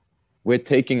 we're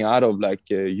taking out of like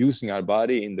using our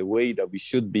body in the way that we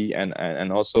should be, and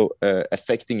also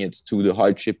affecting it to the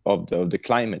hardship of the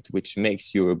climate, which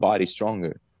makes your body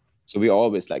stronger. So we're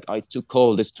always like, oh, it's too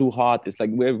cold, it's too hot. It's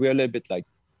like we're a little bit like,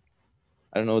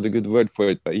 I don't know the good word for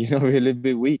it, but you know, we're a little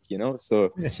bit weak, you know.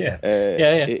 So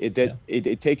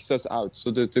it takes us out.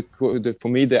 So the for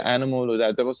me, the animal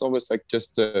that was always like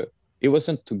just it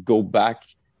wasn't to go back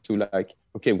to like,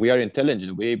 okay, we are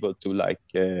intelligent, we're able to like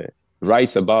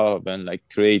rise above and like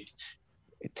create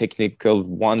technical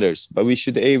wonders, but we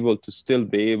should able to still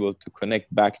be able to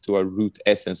connect back to our root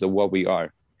essence of what we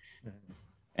are.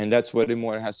 And that's what it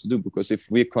more has to do, because if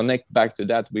we connect back to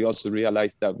that, we also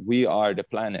realize that we are the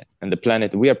planet, and the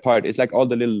planet, we are part. It's like all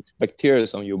the little bacteria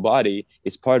on your body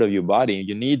is part of your body, and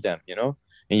you need them, you know,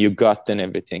 and your gut and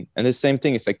everything. And the same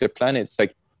thing, it's like the planet, it's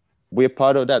like we're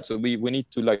part of that. So we need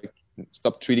to like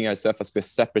stop treating ourselves as a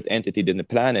separate entity than the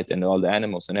planet and all the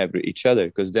animals and each other,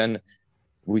 because then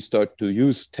we start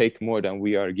to take more than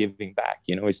we are giving back.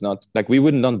 You know, it's not like we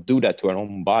wouldn't not do that to our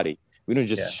own body. We don't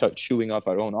just start chewing off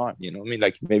our own arm, you know what I mean?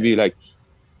 Like maybe like,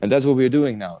 and that's what we're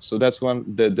doing now. So that's one,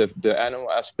 the animal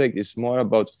aspect is more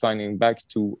about finding back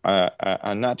to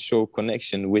a natural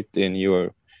connection within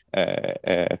your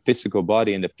physical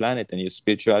body and the planet and your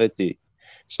spirituality.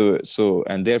 So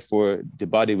and therefore the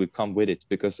body will come with it,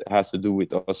 because it has to do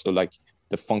with also like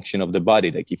the function of the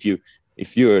body. Like if you're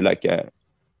like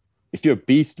if you're a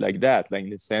beast like that, like in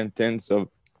the sentence of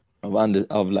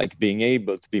like being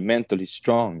able to be mentally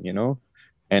strong, you know,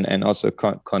 and also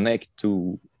connect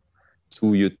to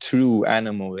your true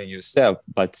animal in yourself,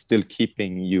 but still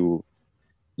keeping you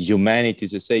humanity,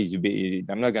 to say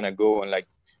I'm not gonna go and like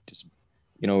just,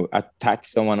 you know, attack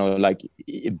someone or like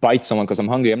bite someone because I'm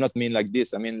hungry. I'm not mean like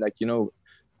this. I mean like, you know,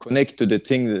 connect to the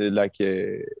thing, like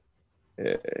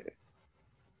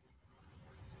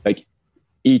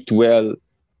eat well,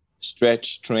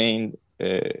 stretch, train,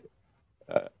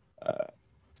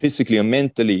 physically and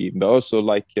mentally, but also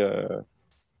like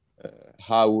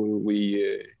how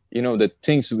we, you know, the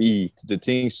things we eat, the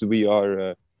things we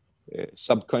are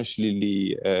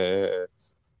subconsciously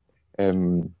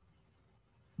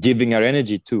giving our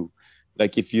energy to.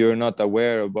 Like if you're not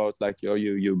aware about like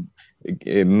you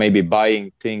maybe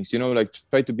buying things, you know, like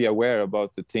try to be aware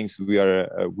about the things we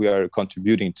are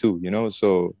contributing to, you know.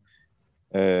 So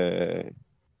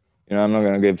you know, I'm not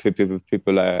gonna give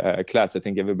people a class. I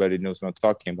think everybody knows what I'm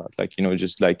talking about. Like, you know,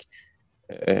 just like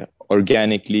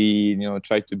organically, you know,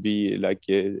 try to be like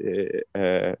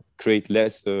create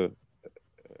less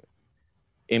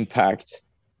impact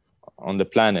on the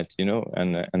planet, you know,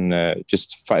 and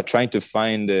just trying to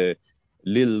find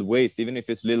little ways, even if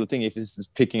it's little thing, if it's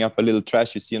just picking up a little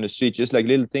trash you see on the street, just like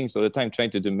little things all the time,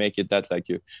 trying to make it that like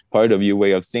you part of your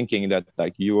way of thinking, that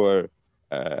like you are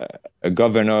a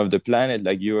governor of the planet,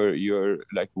 like you're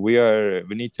like we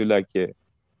need to like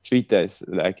treat us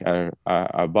like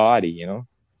our body, you know.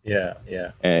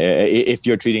 If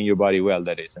you're treating your body well,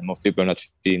 that is, and most people are not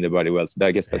treating their body well, so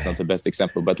I guess that's not the best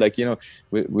example, but like, you know,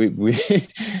 we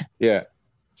yeah.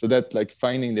 So that like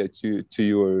finding that to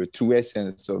your true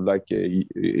essence of like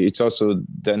it's also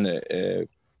then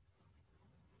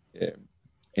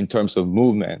in terms of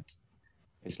movement,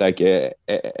 it's like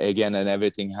again, and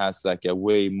everything has like a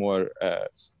way more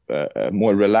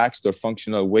relaxed or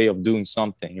functional way of doing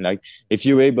something. Like if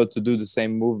you're able to do the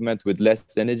same movement with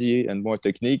less energy and more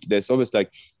technique, there's always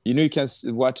like, you know, you can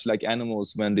watch like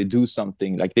animals when they do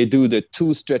something, like they do the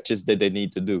 2 stretches that they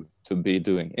need to be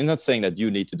doing. I'm not saying that you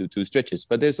need to do 2 stretches,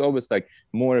 but there's always like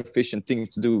more efficient things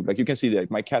to do. Like you can see that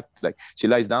my cat, like she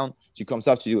lies down, she comes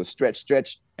up, she do a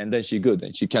stretch, and then she's good,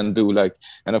 and she can do like,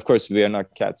 and of course we are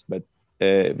not cats, but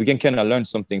we can kind of learn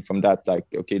something from that. Like,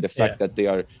 okay, the fact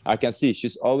that I can see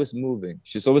she's always moving,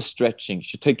 she's always stretching,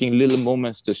 she's taking little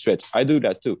moments to stretch. I do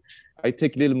that too. I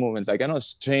take little moments, like I don't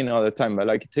train all the time, but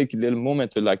like take a little moment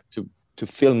to like to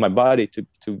feel my body,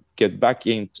 to get back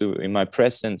in my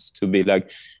presence, to be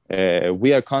like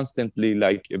we are constantly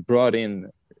like brought in,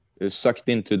 sucked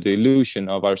into the illusion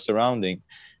of our surrounding.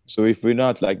 So if we're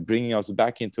not like bringing us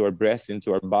back into our breath,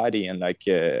 into our body, and like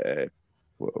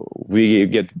we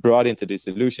get brought into this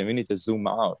illusion. We need to zoom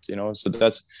out, you know. So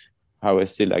that's how I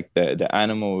see like the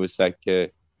animal is like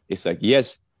it's like,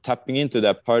 yes, tapping into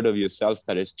that part of yourself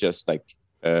that is just like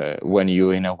when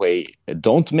you in a way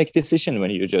don't make decision,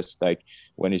 when you just like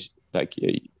when it's like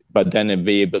but then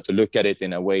be able to look at it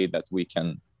in a way that we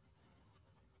can,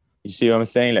 you see what I'm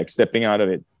saying, like stepping out of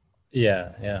it.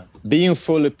 Yeah. Be your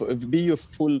full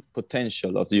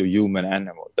potential of your human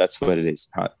animal. That's what it is.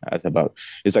 It's about.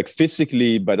 It's like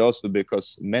physically, but also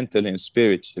because mentally and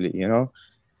spiritually, you know,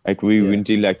 like we need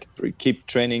to like keep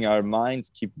training our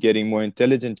minds, keep getting more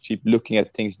intelligent, keep looking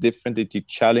at things differently, keep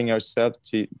challenging ourselves,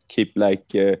 to keep like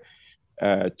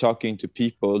talking to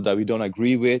people that we don't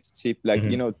agree with, keep like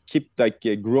you know, keep like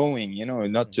growing, you know,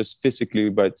 not just physically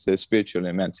but spiritually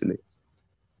and mentally.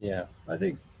 Yeah, I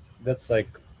think that's like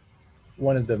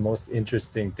one of the most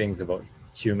interesting things about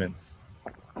humans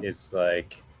is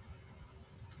like,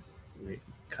 we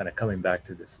kind of coming back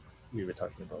to this, we were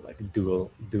talking about like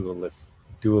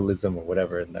dualism or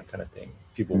whatever, and that kind of thing.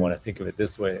 People want to think of it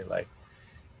this way, like,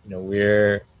 you know,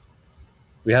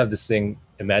 we have this thing,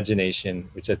 imagination,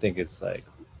 which I think is like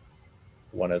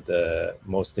one of the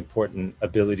most important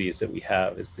abilities that we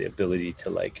have, is the ability to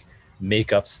like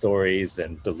make up stories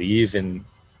and believe in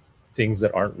things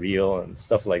that aren't real and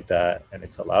stuff like that. And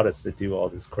it's allowed us to do all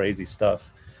this crazy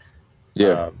stuff.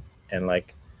 And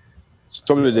like, it's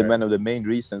probably one of the main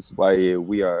reasons why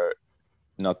we are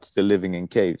not still living in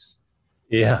caves.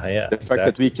 Yeah. The fact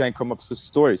that we can come up with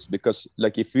stories, because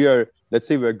like if we are, let's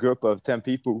say we're a group of 10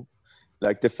 people,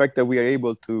 like the fact that we are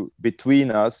able to,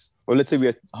 between us, or let's say we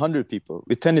are 100 people,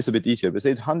 with 10 is a bit easier, but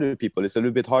say it's 100 people, it's a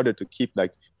little bit harder to keep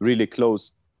like really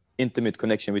close, intimate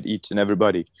connection with each and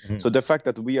everybody. So the fact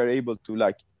that we are able to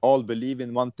like all believe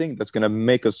in one thing, that's going to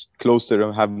make us closer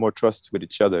and have more trust with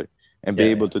each other, and be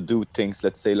able to do things,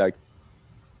 let's say like,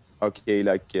 okay,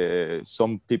 like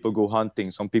some people go hunting,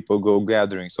 some people go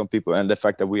gathering, some people, and the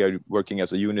fact that we are working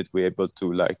as a unit, we're able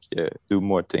to like do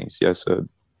more things. So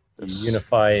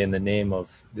unify in the name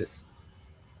of this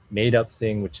made up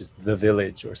thing, which is the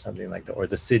village or something like that, or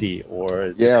the city,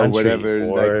 or the country, whatever,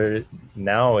 or like,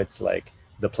 now it's like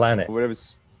the planet,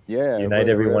 whatever's unite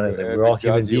everyone as like, we're all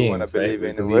human beings, right?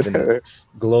 We believe in this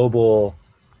global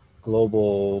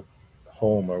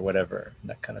home or whatever,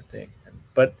 that kind of thing.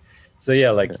 But so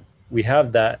like we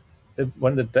have that.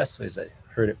 One of the best ways I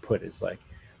heard it put is like,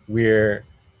 we're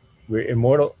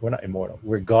immortal. We're not immortal.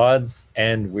 We're gods,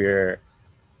 and we're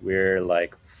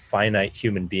like finite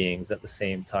human beings at the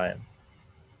same time.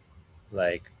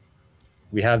 Like,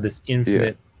 we have this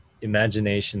infinite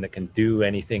imagination that can do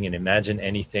anything and imagine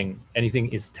anything. Anything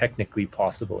is technically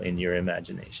possible in your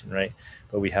imagination, right?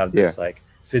 But we have this like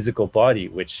physical body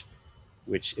which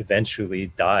eventually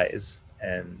dies,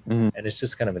 and it's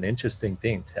just kind of an interesting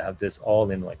thing to have this all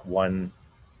in like one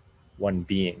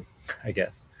being, I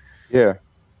guess.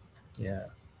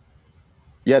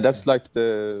 That's like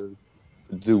the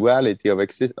duality of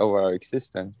our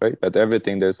existence, right? That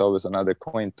everything, there's always another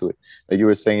coin to it. Like you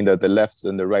were saying, that the left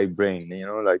and the right brain, you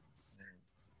know, like,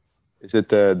 is it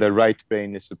the right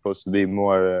brain is supposed to be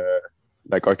more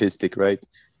like artistic, right?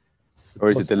 Or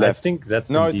is it the left? I think that's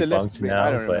been debunked, it's the left brain. Now,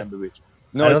 I don't remember which.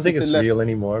 No, I don't think it's real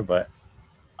anymore, but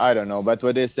I don't know. But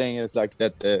what they're saying is like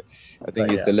that I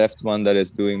think it's the left one that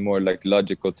is doing more like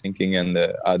logical thinking, and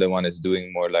the other one is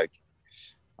doing more like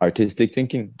artistic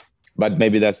thinking. But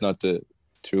maybe that's not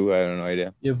true. I have no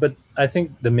idea. Yeah, but I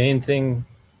think the main thing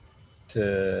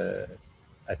to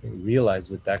realize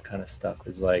with that kind of stuff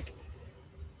is like,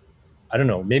 I don't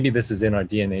know, maybe this is in our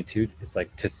DNA too. It's like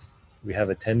we have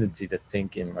a tendency to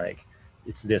think in like,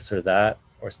 it's this or that,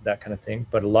 or that kind of thing.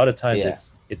 But a lot of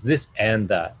times it's this and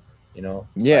that, you know?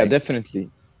 Yeah, like, definitely.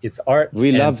 It's art.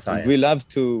 We love science. We love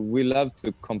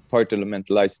to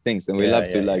compartmentalize things, and we love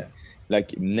to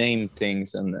like name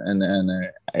things, and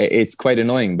it's quite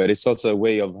annoying, but it's also a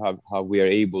way of how we are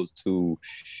able to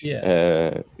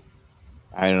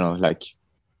I don't know, like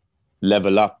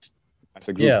level up as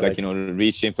a group, like, you know,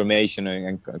 reach information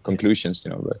and conclusions,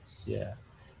 you know. But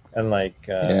and like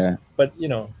but you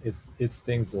know, it's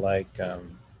things like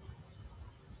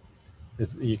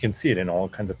you can see it in all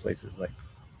kinds of places, like,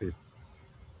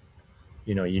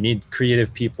 you know, you need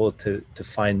creative people to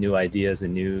find new ideas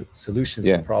and new solutions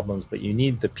to problems, but you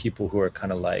need the people who are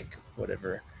kind of like,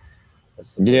 whatever,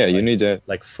 you need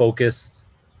like focused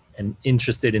and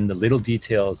interested in the little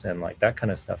details and like that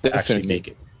kind of stuff to actually make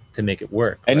it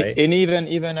work. And right? And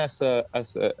even as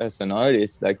an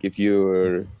artist, like if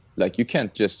you're like, you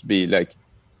can't just be like,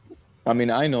 I mean,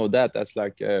 I know that as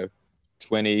like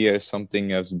 20 years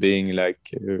something as being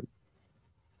like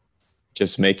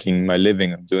just making my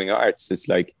living of doing arts. It's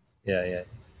like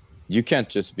you can't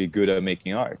just be good at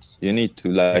making arts. You need to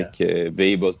like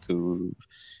be able to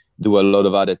do a lot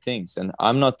of other things. And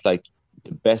I'm not like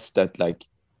the best at like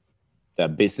the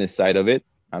business side of it.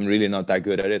 I'm really not that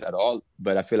good at it at all.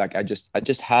 But I feel like I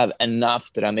just have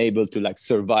enough that I'm able to like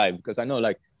survive. Because I know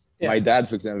like my dad,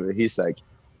 for example, he's like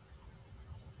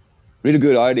really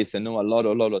good artist and know a lot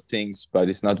of things, but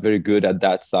he's not very good at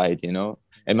that side, you know.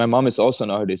 And my mom is also an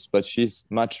artist, but she's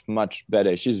much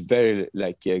better. She's very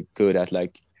like good at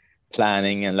like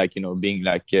planning and like, you know, being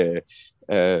like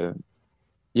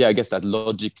yeah, I guess that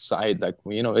logic side, like,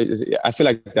 you know, I feel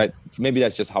like that maybe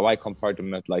that's just how I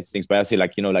compartmentalize things. But I say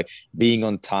like, you know, like being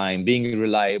on time, being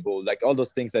reliable, like all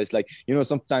those things. That's like, you know,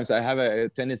 sometimes I have a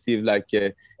tendency of like,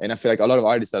 and I feel like a lot of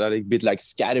artists are a bit like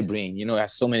scatterbrain, you know,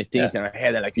 has so many things in my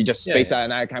head, and like you just space out,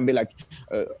 and I can be like,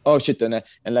 oh shit, and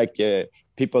like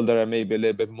people that are maybe a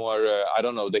little bit more, I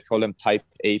don't know, they call them type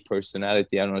A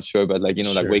personality. I'm not sure, but like, you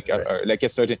know, like wake up, or like a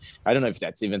certain, I don't know if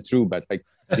that's even true, but like,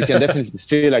 you can definitely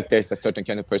feel like there's a certain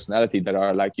kind of personality that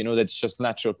are like, you know, that's just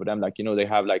natural for them. Like, you know, they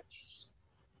have like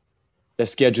the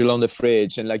schedule on the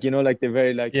fridge, and like, you know, like they're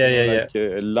very like,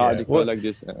 logical, well, like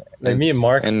this. Like me and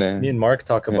Mark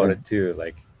talk about it too.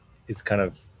 Like, it's kind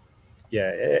of,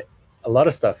 a lot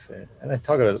of stuff. And I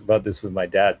talk about this with my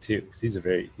dad too, because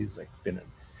he's like been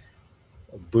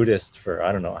a Buddhist for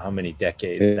I don't know how many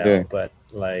decades now. But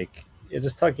like, you're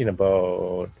just talking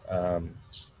about,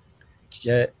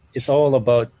 it's all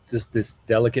about just this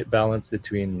delicate balance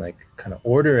between like kind of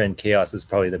order and chaos is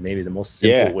probably maybe the most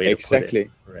simple way to put it,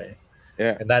 right?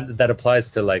 Yeah, and that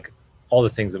applies to like all the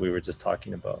things that we were just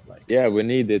talking about. Like, we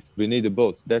need it. We need the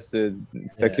both. That's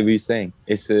exactly what you're saying.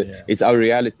 It's our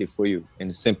reality for you in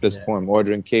the simplest form,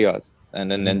 order and chaos, and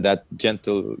then that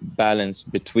gentle balance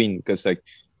between, because like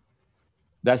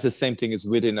that's the same thing as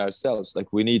within ourselves.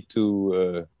 Like we need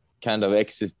to kind of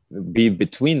be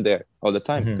between there all the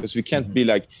time, because we can't be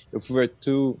like, if we're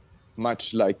too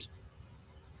much like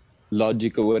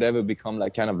logic or whatever, become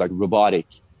like kind of like robotic.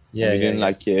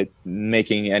 Like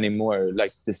making any more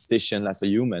like decision as a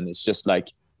human. It's just like,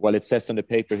 well, it says on the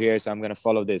paper here, so I'm gonna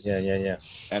follow this.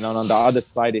 And on the other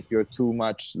side, if you're too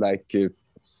much like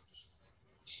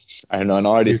I don't know, an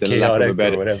artist and lack of a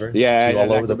better, whatever,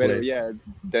 all over the place,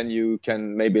 then you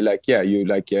can maybe like you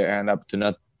like end up to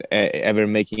not ever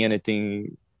making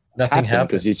nothing happen,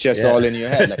 because it's just all in your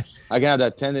head. Like I can have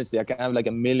that tendency, I can have like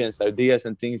a million ideas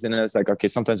and things, and it's like, okay,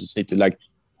 sometimes you just need to like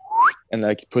and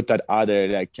like put that other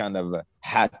like kind of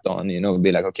hat on, you know,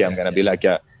 be like, okay, I'm gonna be like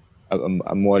a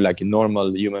more like a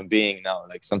normal human being now.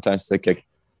 Like sometimes like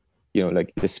you know,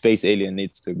 like the space alien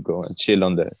needs to go and chill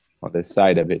on the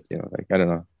side of it, you know, like I don't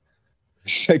know.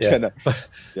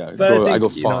 I go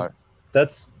far. You know,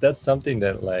 that's something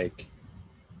that like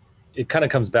it kind of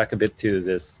comes back a bit to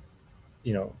this,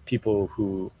 you know, people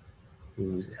who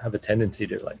have a tendency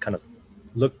to like kind of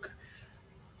look,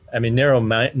 I mean,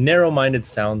 narrow-minded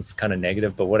sounds kind of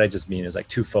negative, but what I just mean is like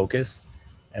too focused,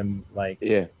 and like,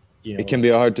 you know, it can be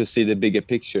hard to see the bigger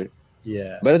picture.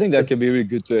 But I think that can be really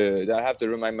good to, I have to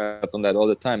remind myself on that all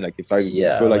the time. Like if I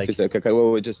go like this, like, okay,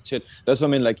 well, we just chill. That's what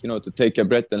I mean, like, you know, to take a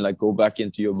breath and like go back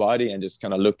into your body and just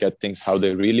kind of look at things how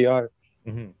they really are.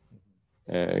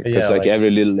 Because like every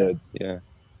little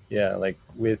like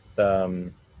with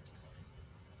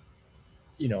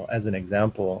you know, as an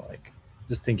example, like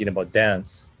just thinking about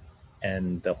dance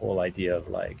and the whole idea of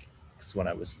like, because when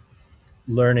I was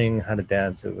learning how to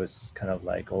dance, it was kind of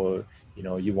like, oh, you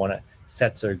know, you want to,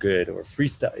 sets are good, or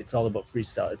freestyle, it's all about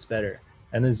freestyle, it's better.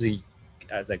 And as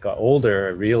I got older,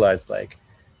 I realized like,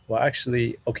 well,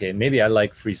 actually, okay, maybe I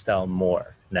like freestyle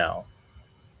more now,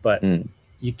 but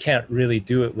you can't really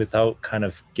do it without kind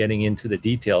of getting into the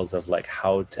details of like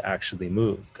how to actually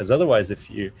move. Because otherwise,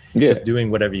 if you're just doing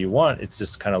whatever you want, it's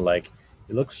just kind of like,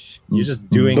 it looks, you're just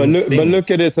doing but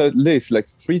look at it at least like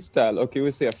freestyle. Okay,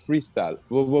 we say a freestyle.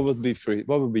 What would be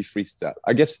freestyle?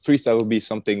 I guess freestyle would be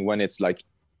something when it's like,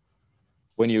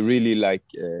 when you really like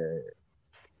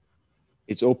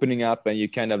it's opening up and you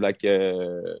kind of like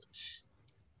you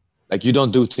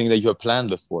don't do things that you have planned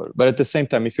before. But at the same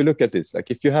time, if you look at this,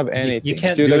 like if you have anything, you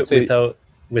can't do it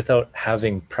without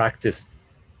having practiced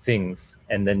things,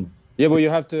 and then but you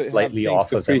have to have things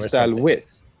to freestyle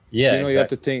with. You know, exactly. You have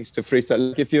to things to freestyle.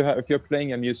 Like if you're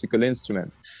playing a musical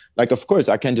instrument, like of course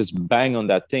I can just bang on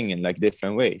that thing in like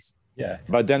different ways.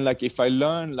 But then like if I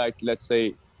learn, like let's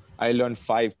say I learn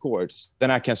 5 chords,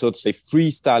 then I can sort of say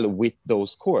freestyle with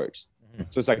those chords.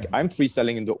 So it's like I'm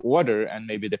freestyling in the order and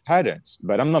maybe the patterns,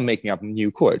 but I'm not making up new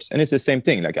chords. And it's the same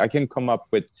thing. Like I can come up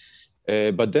with,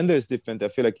 but then there's different, I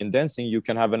feel like in dancing, you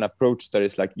can have an approach that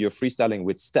is like you're freestyling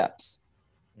with steps.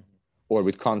 or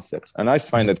with concepts. And I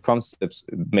find that concepts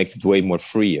makes it way more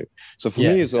freer. So for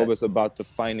me, it's always about to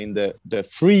finding the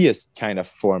freest kind of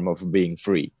form of being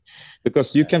free, because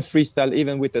you can freestyle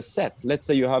even with a set. Let's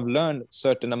say you have learned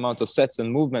certain amount of sets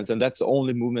and movements, and that's the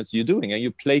only movements you're doing, and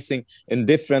you're placing in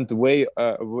different way,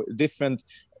 different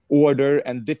order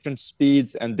and different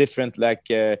speeds and different like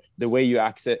the way you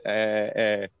access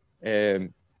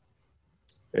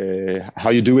how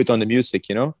you do it on the music,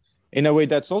 you know, in a way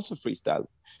that's also freestyle,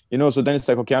 you know. So then it's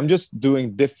like, okay, I'm just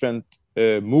doing different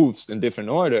moves in different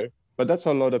order, but that's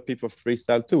a lot of people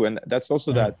freestyle too, and that's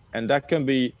also that, and that can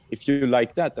be, if you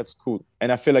like that, that's cool. And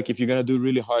I feel like if you're gonna do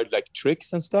really hard like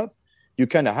tricks and stuff, you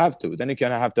kind of have to, then you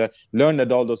kind of have to learn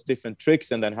that all those different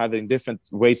tricks and then having different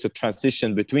ways to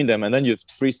transition between them, and then you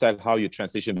freestyle how you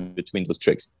transition between those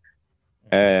tricks.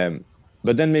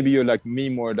 But then maybe you're like me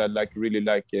more, that like really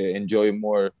like enjoy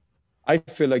more. I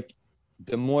feel like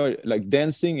the more like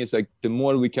dancing is like the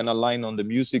more we can align on the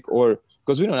music, or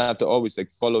because we don't have to always like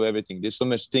follow everything. There's so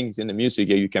much things in the music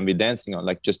you can be dancing on,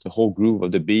 like just the whole groove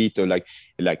of the beat, or like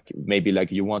maybe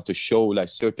like you want to show like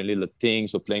certain little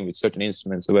things, or playing with certain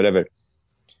instruments or whatever.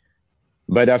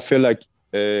 But I feel like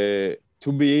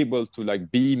to be able to like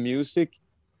be music,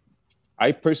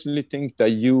 I personally think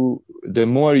that the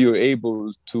more you're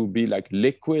able to be like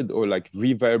liquid or like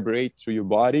reverberate through your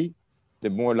body, the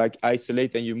more like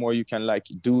isolate, and more you can like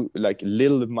do like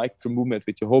little micro movement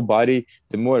with your whole body,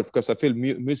 the more, because I feel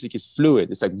music is fluid.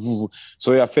 It's like,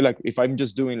 so I feel like if I'm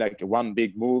just doing like one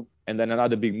big move and then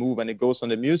another big move and it goes on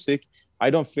the music, I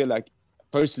don't feel like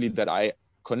personally that I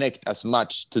connect as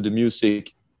much to the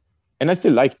music. And I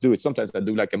still like to do it. Sometimes I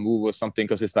do like a move or something,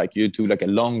 because it's like you do like a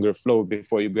longer flow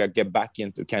before you get back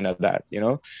into kind of that, you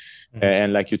know.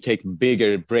 And like you take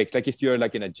bigger breaks. Like if you're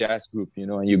like in a jazz group, you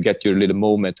know, and you get your little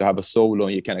moment to have a solo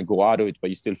and you kind of go out of it, but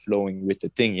you're still flowing with the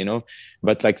thing, you know,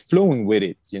 but like flowing with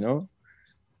it, you know.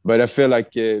 But I feel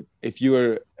like if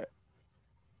you're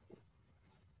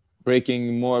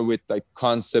breaking more with like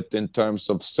concept in terms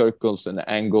of circles and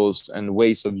angles and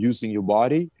ways of using your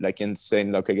body, like in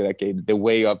saying like, okay, the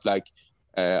way of like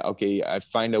okay, I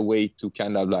find a way to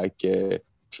kind of like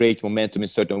create momentum in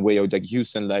certain way, or like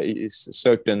using like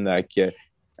certain like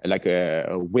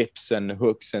whips and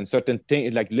hooks and certain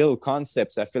things, like little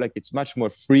concepts. I feel like it's much more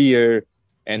freer,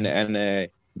 and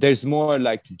there's more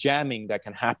like jamming that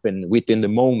can happen within the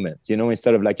moment, you know,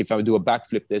 instead of like if I do a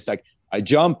backflip, there's like I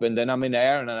jump and then I'm in the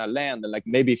air and then I land, and like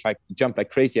maybe if I jump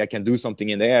like crazy I can do something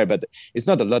in the air, but it's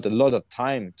not a lot of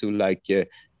time to like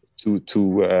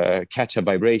to catch a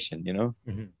vibration, you know.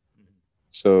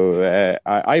 So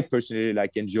I personally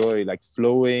like enjoy like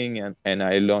flowing, and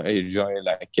I enjoy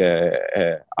like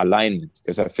alignment,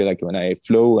 because I feel like when I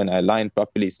flow and I align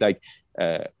properly, it's like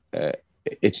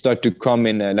it starts to come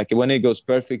in like when it goes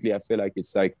perfectly, I feel like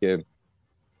it's like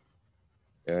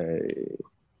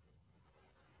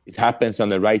it happens on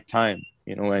the right time,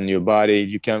 you know, and your body,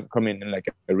 you can come in like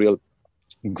a real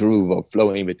groove of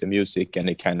flowing with the music, and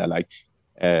it kind of like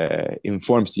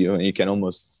informs you, and you can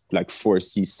almost like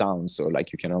foresee sounds, or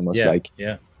like you can almost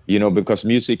you know, because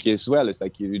music as well, it's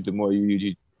like the more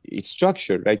you it's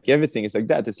structured, like everything is like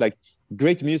that. It's like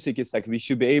great music is like we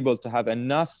should be able to have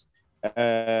enough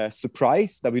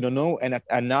surprise that we don't know, and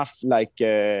enough like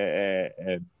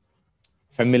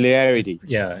familiarity.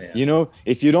 You know,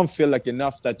 if you don't feel like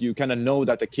enough that you kind of know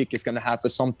that the kick is going to have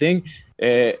something,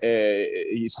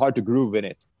 it's hard to groove in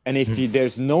it. And if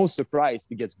there's no surprise,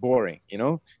 it gets boring, you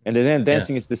know. And then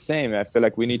dancing is the same. I feel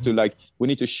like we need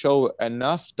to show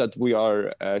enough that we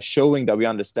are showing that we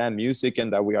understand music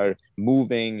and that we are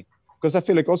moving. Because I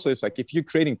feel like also it's like if you're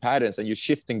creating patterns and you're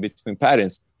shifting between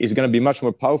patterns, it's going to be much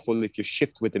more powerful if you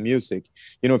shift with the music.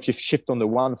 You know, if you shift on the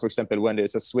one, for example, when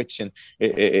there's a switch and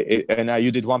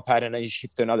you did one pattern and you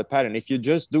shift to another pattern. If you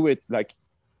just do it like,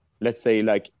 let's say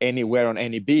like anywhere on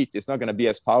any beat, it's not going to be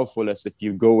as powerful as if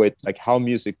you go with like how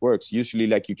music works. Usually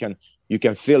like you can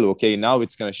feel, okay, now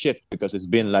it's going to shift because it's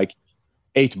been like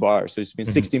 8 bars, so it's been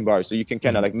 16 bars, so you can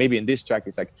kind of like maybe in this track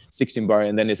it's like 16 bar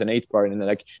and then there's an 8 bar and then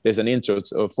like there's an intro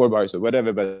of 4 bars or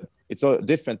whatever, but it's all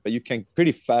different. But you can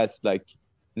pretty fast like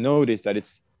notice that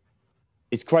it's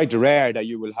quite rare that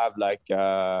you will have like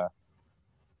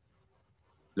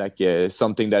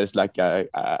something that is like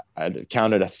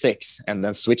counted as 6 and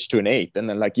then switch to an 8, and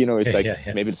then like, you know, it's like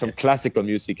maybe some classical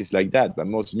music is like that, but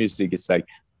most music is like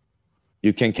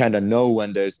you can kind of know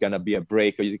when there's going to be a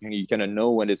break, or you kind of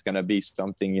know when there's going to be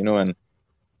something, you know. And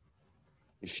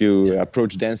if you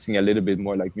approach dancing a little bit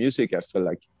more like music, I feel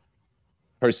like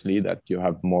personally that you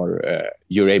have more,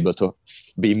 you're able to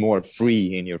be more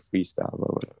free in your freestyle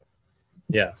or whatever.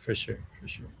 Yeah, for sure.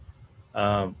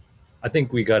 I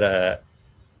think we gotta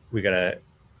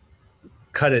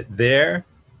cut it there.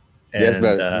 And, Yes,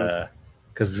 brother.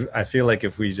 Because I feel like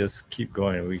if we just keep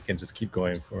going, we can just keep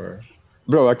going for.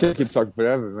 Bro, I can't keep talking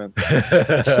forever, man.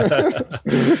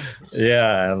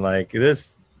 Yeah, and like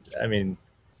this, I mean,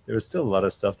 there was still a lot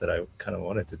of stuff that I kind of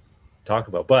wanted to talk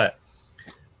about, but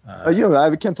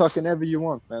we can talk whenever you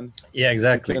want, man. yeah,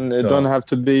 exactly. It don't have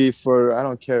to be for. I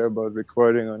don't care about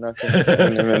recording or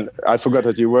nothing. I forgot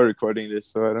that you were recording this,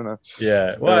 so I don't know.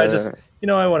 Yeah, well, I just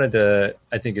I wanted to.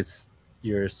 I think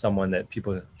you're someone that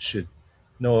people should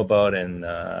know about, and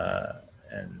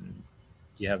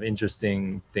you have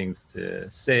interesting things to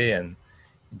say and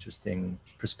interesting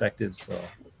perspectives. So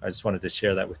I just wanted to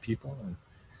share that with people. And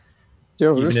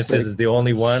even if this is the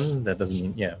only one, that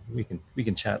doesn't mean we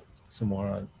can chat some more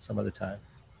on some other time.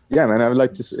 Yeah, man, I would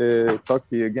like to talk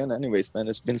to you again. Anyways, man,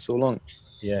 it's been so long.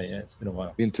 Yeah, it's been a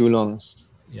while. Been too long.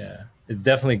 Yeah, it's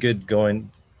definitely good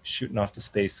shooting off to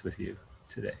space with you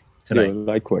tonight. Yeah,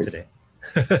 likewise. Today.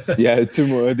 Yeah,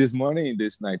 this morning,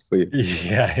 this night for you.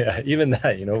 Yeah. Even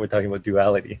that, we're talking about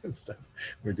duality and stuff.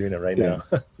 We're doing it right now.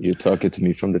 You're talking to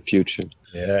me from the future.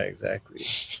 Yeah, exactly.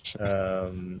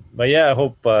 But yeah, I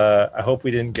hope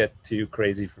we didn't get too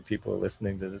crazy for people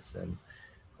listening to this, and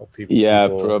hope people. Yeah,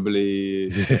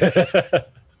 probably.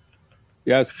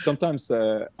 Yeah, sometimes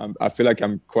I feel like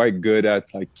I'm quite good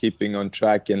at like keeping on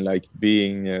track and like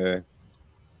being,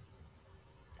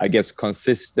 I guess,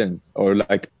 consistent or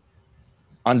like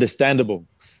understandable.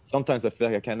 Sometimes I feel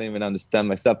like I can't even understand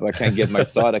myself. I can't get my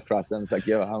thought across. And it's like,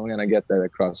 how am I gonna get that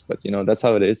across? But that's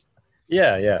how it is.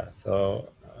 Yeah. So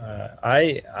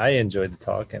I enjoyed the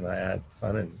talk and I had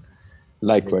fun, and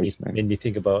likewise, made me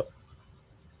think about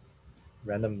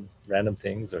random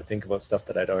things, or think about stuff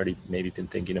that I'd already maybe been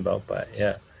thinking about. But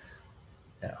yeah.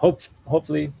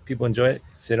 Hopefully people enjoy it.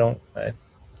 If they don't,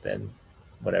 then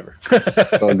whatever.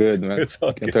 It's all good, man. It's all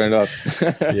you can good. turn it off.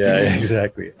 Yeah,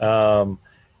 exactly.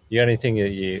 You got anything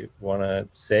that you want to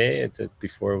say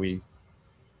before we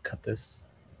cut this?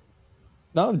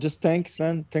 No, just thanks,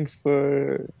 man. Thanks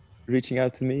for reaching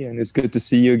out to me, and it's good to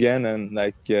see you again. And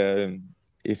like,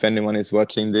 if anyone is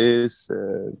watching this,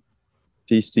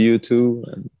 peace to you too,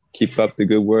 and keep up the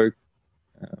good work.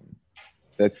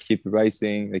 Let's keep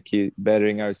rising, keep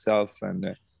bettering ourselves,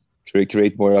 and try to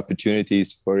create more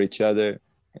opportunities for each other.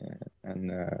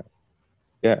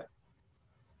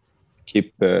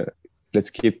 Let's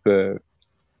keep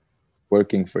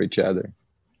working for each other.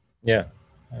 Yeah,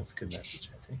 that's a good message,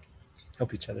 I think.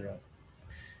 Help each other out.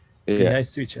 Be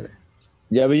nice to each other.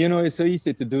 Yeah, but it's so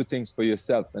easy to do things for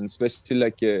yourself, and especially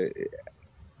like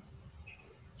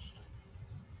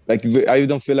I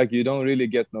don't feel like you don't really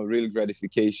get no real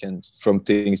gratification from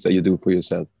things that you do for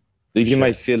yourself. Like you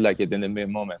might feel like it in the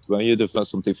moment when you do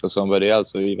something for somebody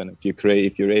else, or even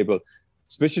if you're able,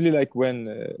 especially like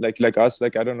when like us,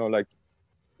 like I don't know, like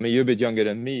I mean, you're a bit younger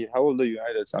than me. How old are you?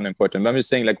 That's unimportant. But I'm just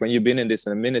saying, like when you've been in this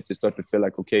in a minute, you start to feel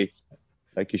like, okay,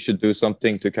 like you should do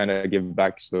something to kind of give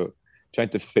back. So trying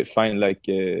to find like,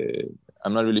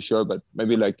 I'm not really sure, but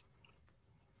maybe like,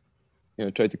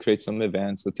 try to create some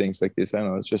events or things like this. I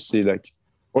don't know, just see like,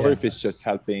 or if it's just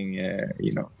helping,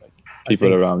 like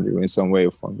people around you in some way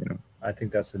or form, I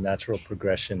think that's a natural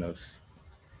progression of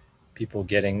people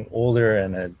getting older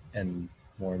and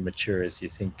more mature, as you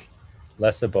think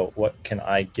less about what can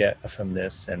I get from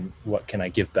this and what can I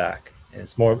give back. And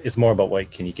it's more about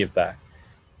what can you give back.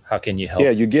 How can you help?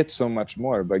 Yeah, you get so much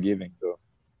more by giving, though.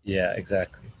 Yeah,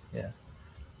 exactly. Yeah,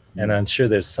 and I'm sure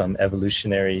there's some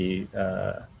evolutionary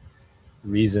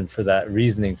reasoning for that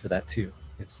too.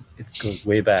 It goes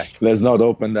way back. Let's not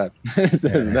open that.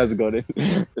 Let's go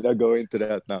into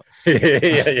that now.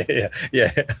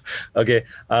 Yeah. Okay.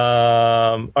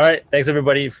 All right. Thanks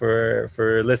everybody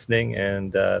for listening,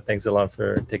 and thanks Ilan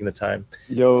for taking the time.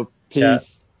 Yo,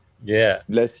 peace. Yeah.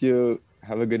 Bless you.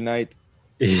 Have a good night.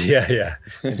 Yeah.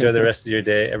 Enjoy the rest of your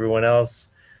day. Everyone else,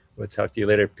 we'll talk to you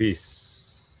later.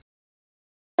 Peace.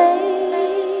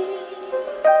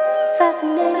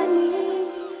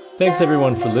 Thanks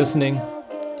everyone for listening.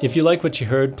 If you like what you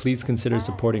heard, please consider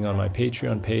supporting on my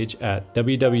Patreon page at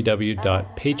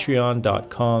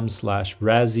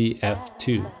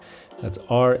www.patreon.com/RazzyF2. That's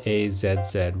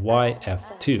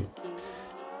RAZZYF2.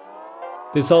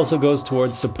 This also goes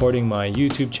towards supporting my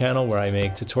YouTube channel, where I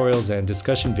make tutorials and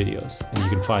discussion videos. And you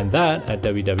can find that at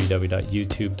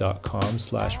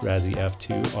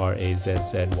www.youtube.com/RazzyF2,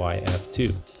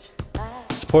 RAZZYF2.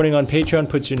 Supporting on Patreon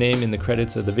puts your name in the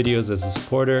credits of the videos as a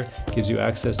supporter, gives you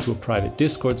access to a private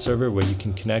Discord server where you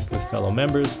can connect with fellow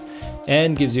members,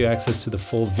 and gives you access to the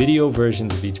full video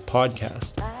versions of each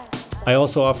podcast. I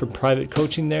also offer private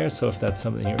coaching there, so if that's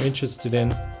something you're interested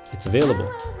in, it's available.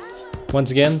 Once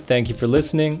again, thank you for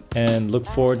listening and look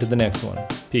forward to the next one.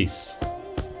 Peace.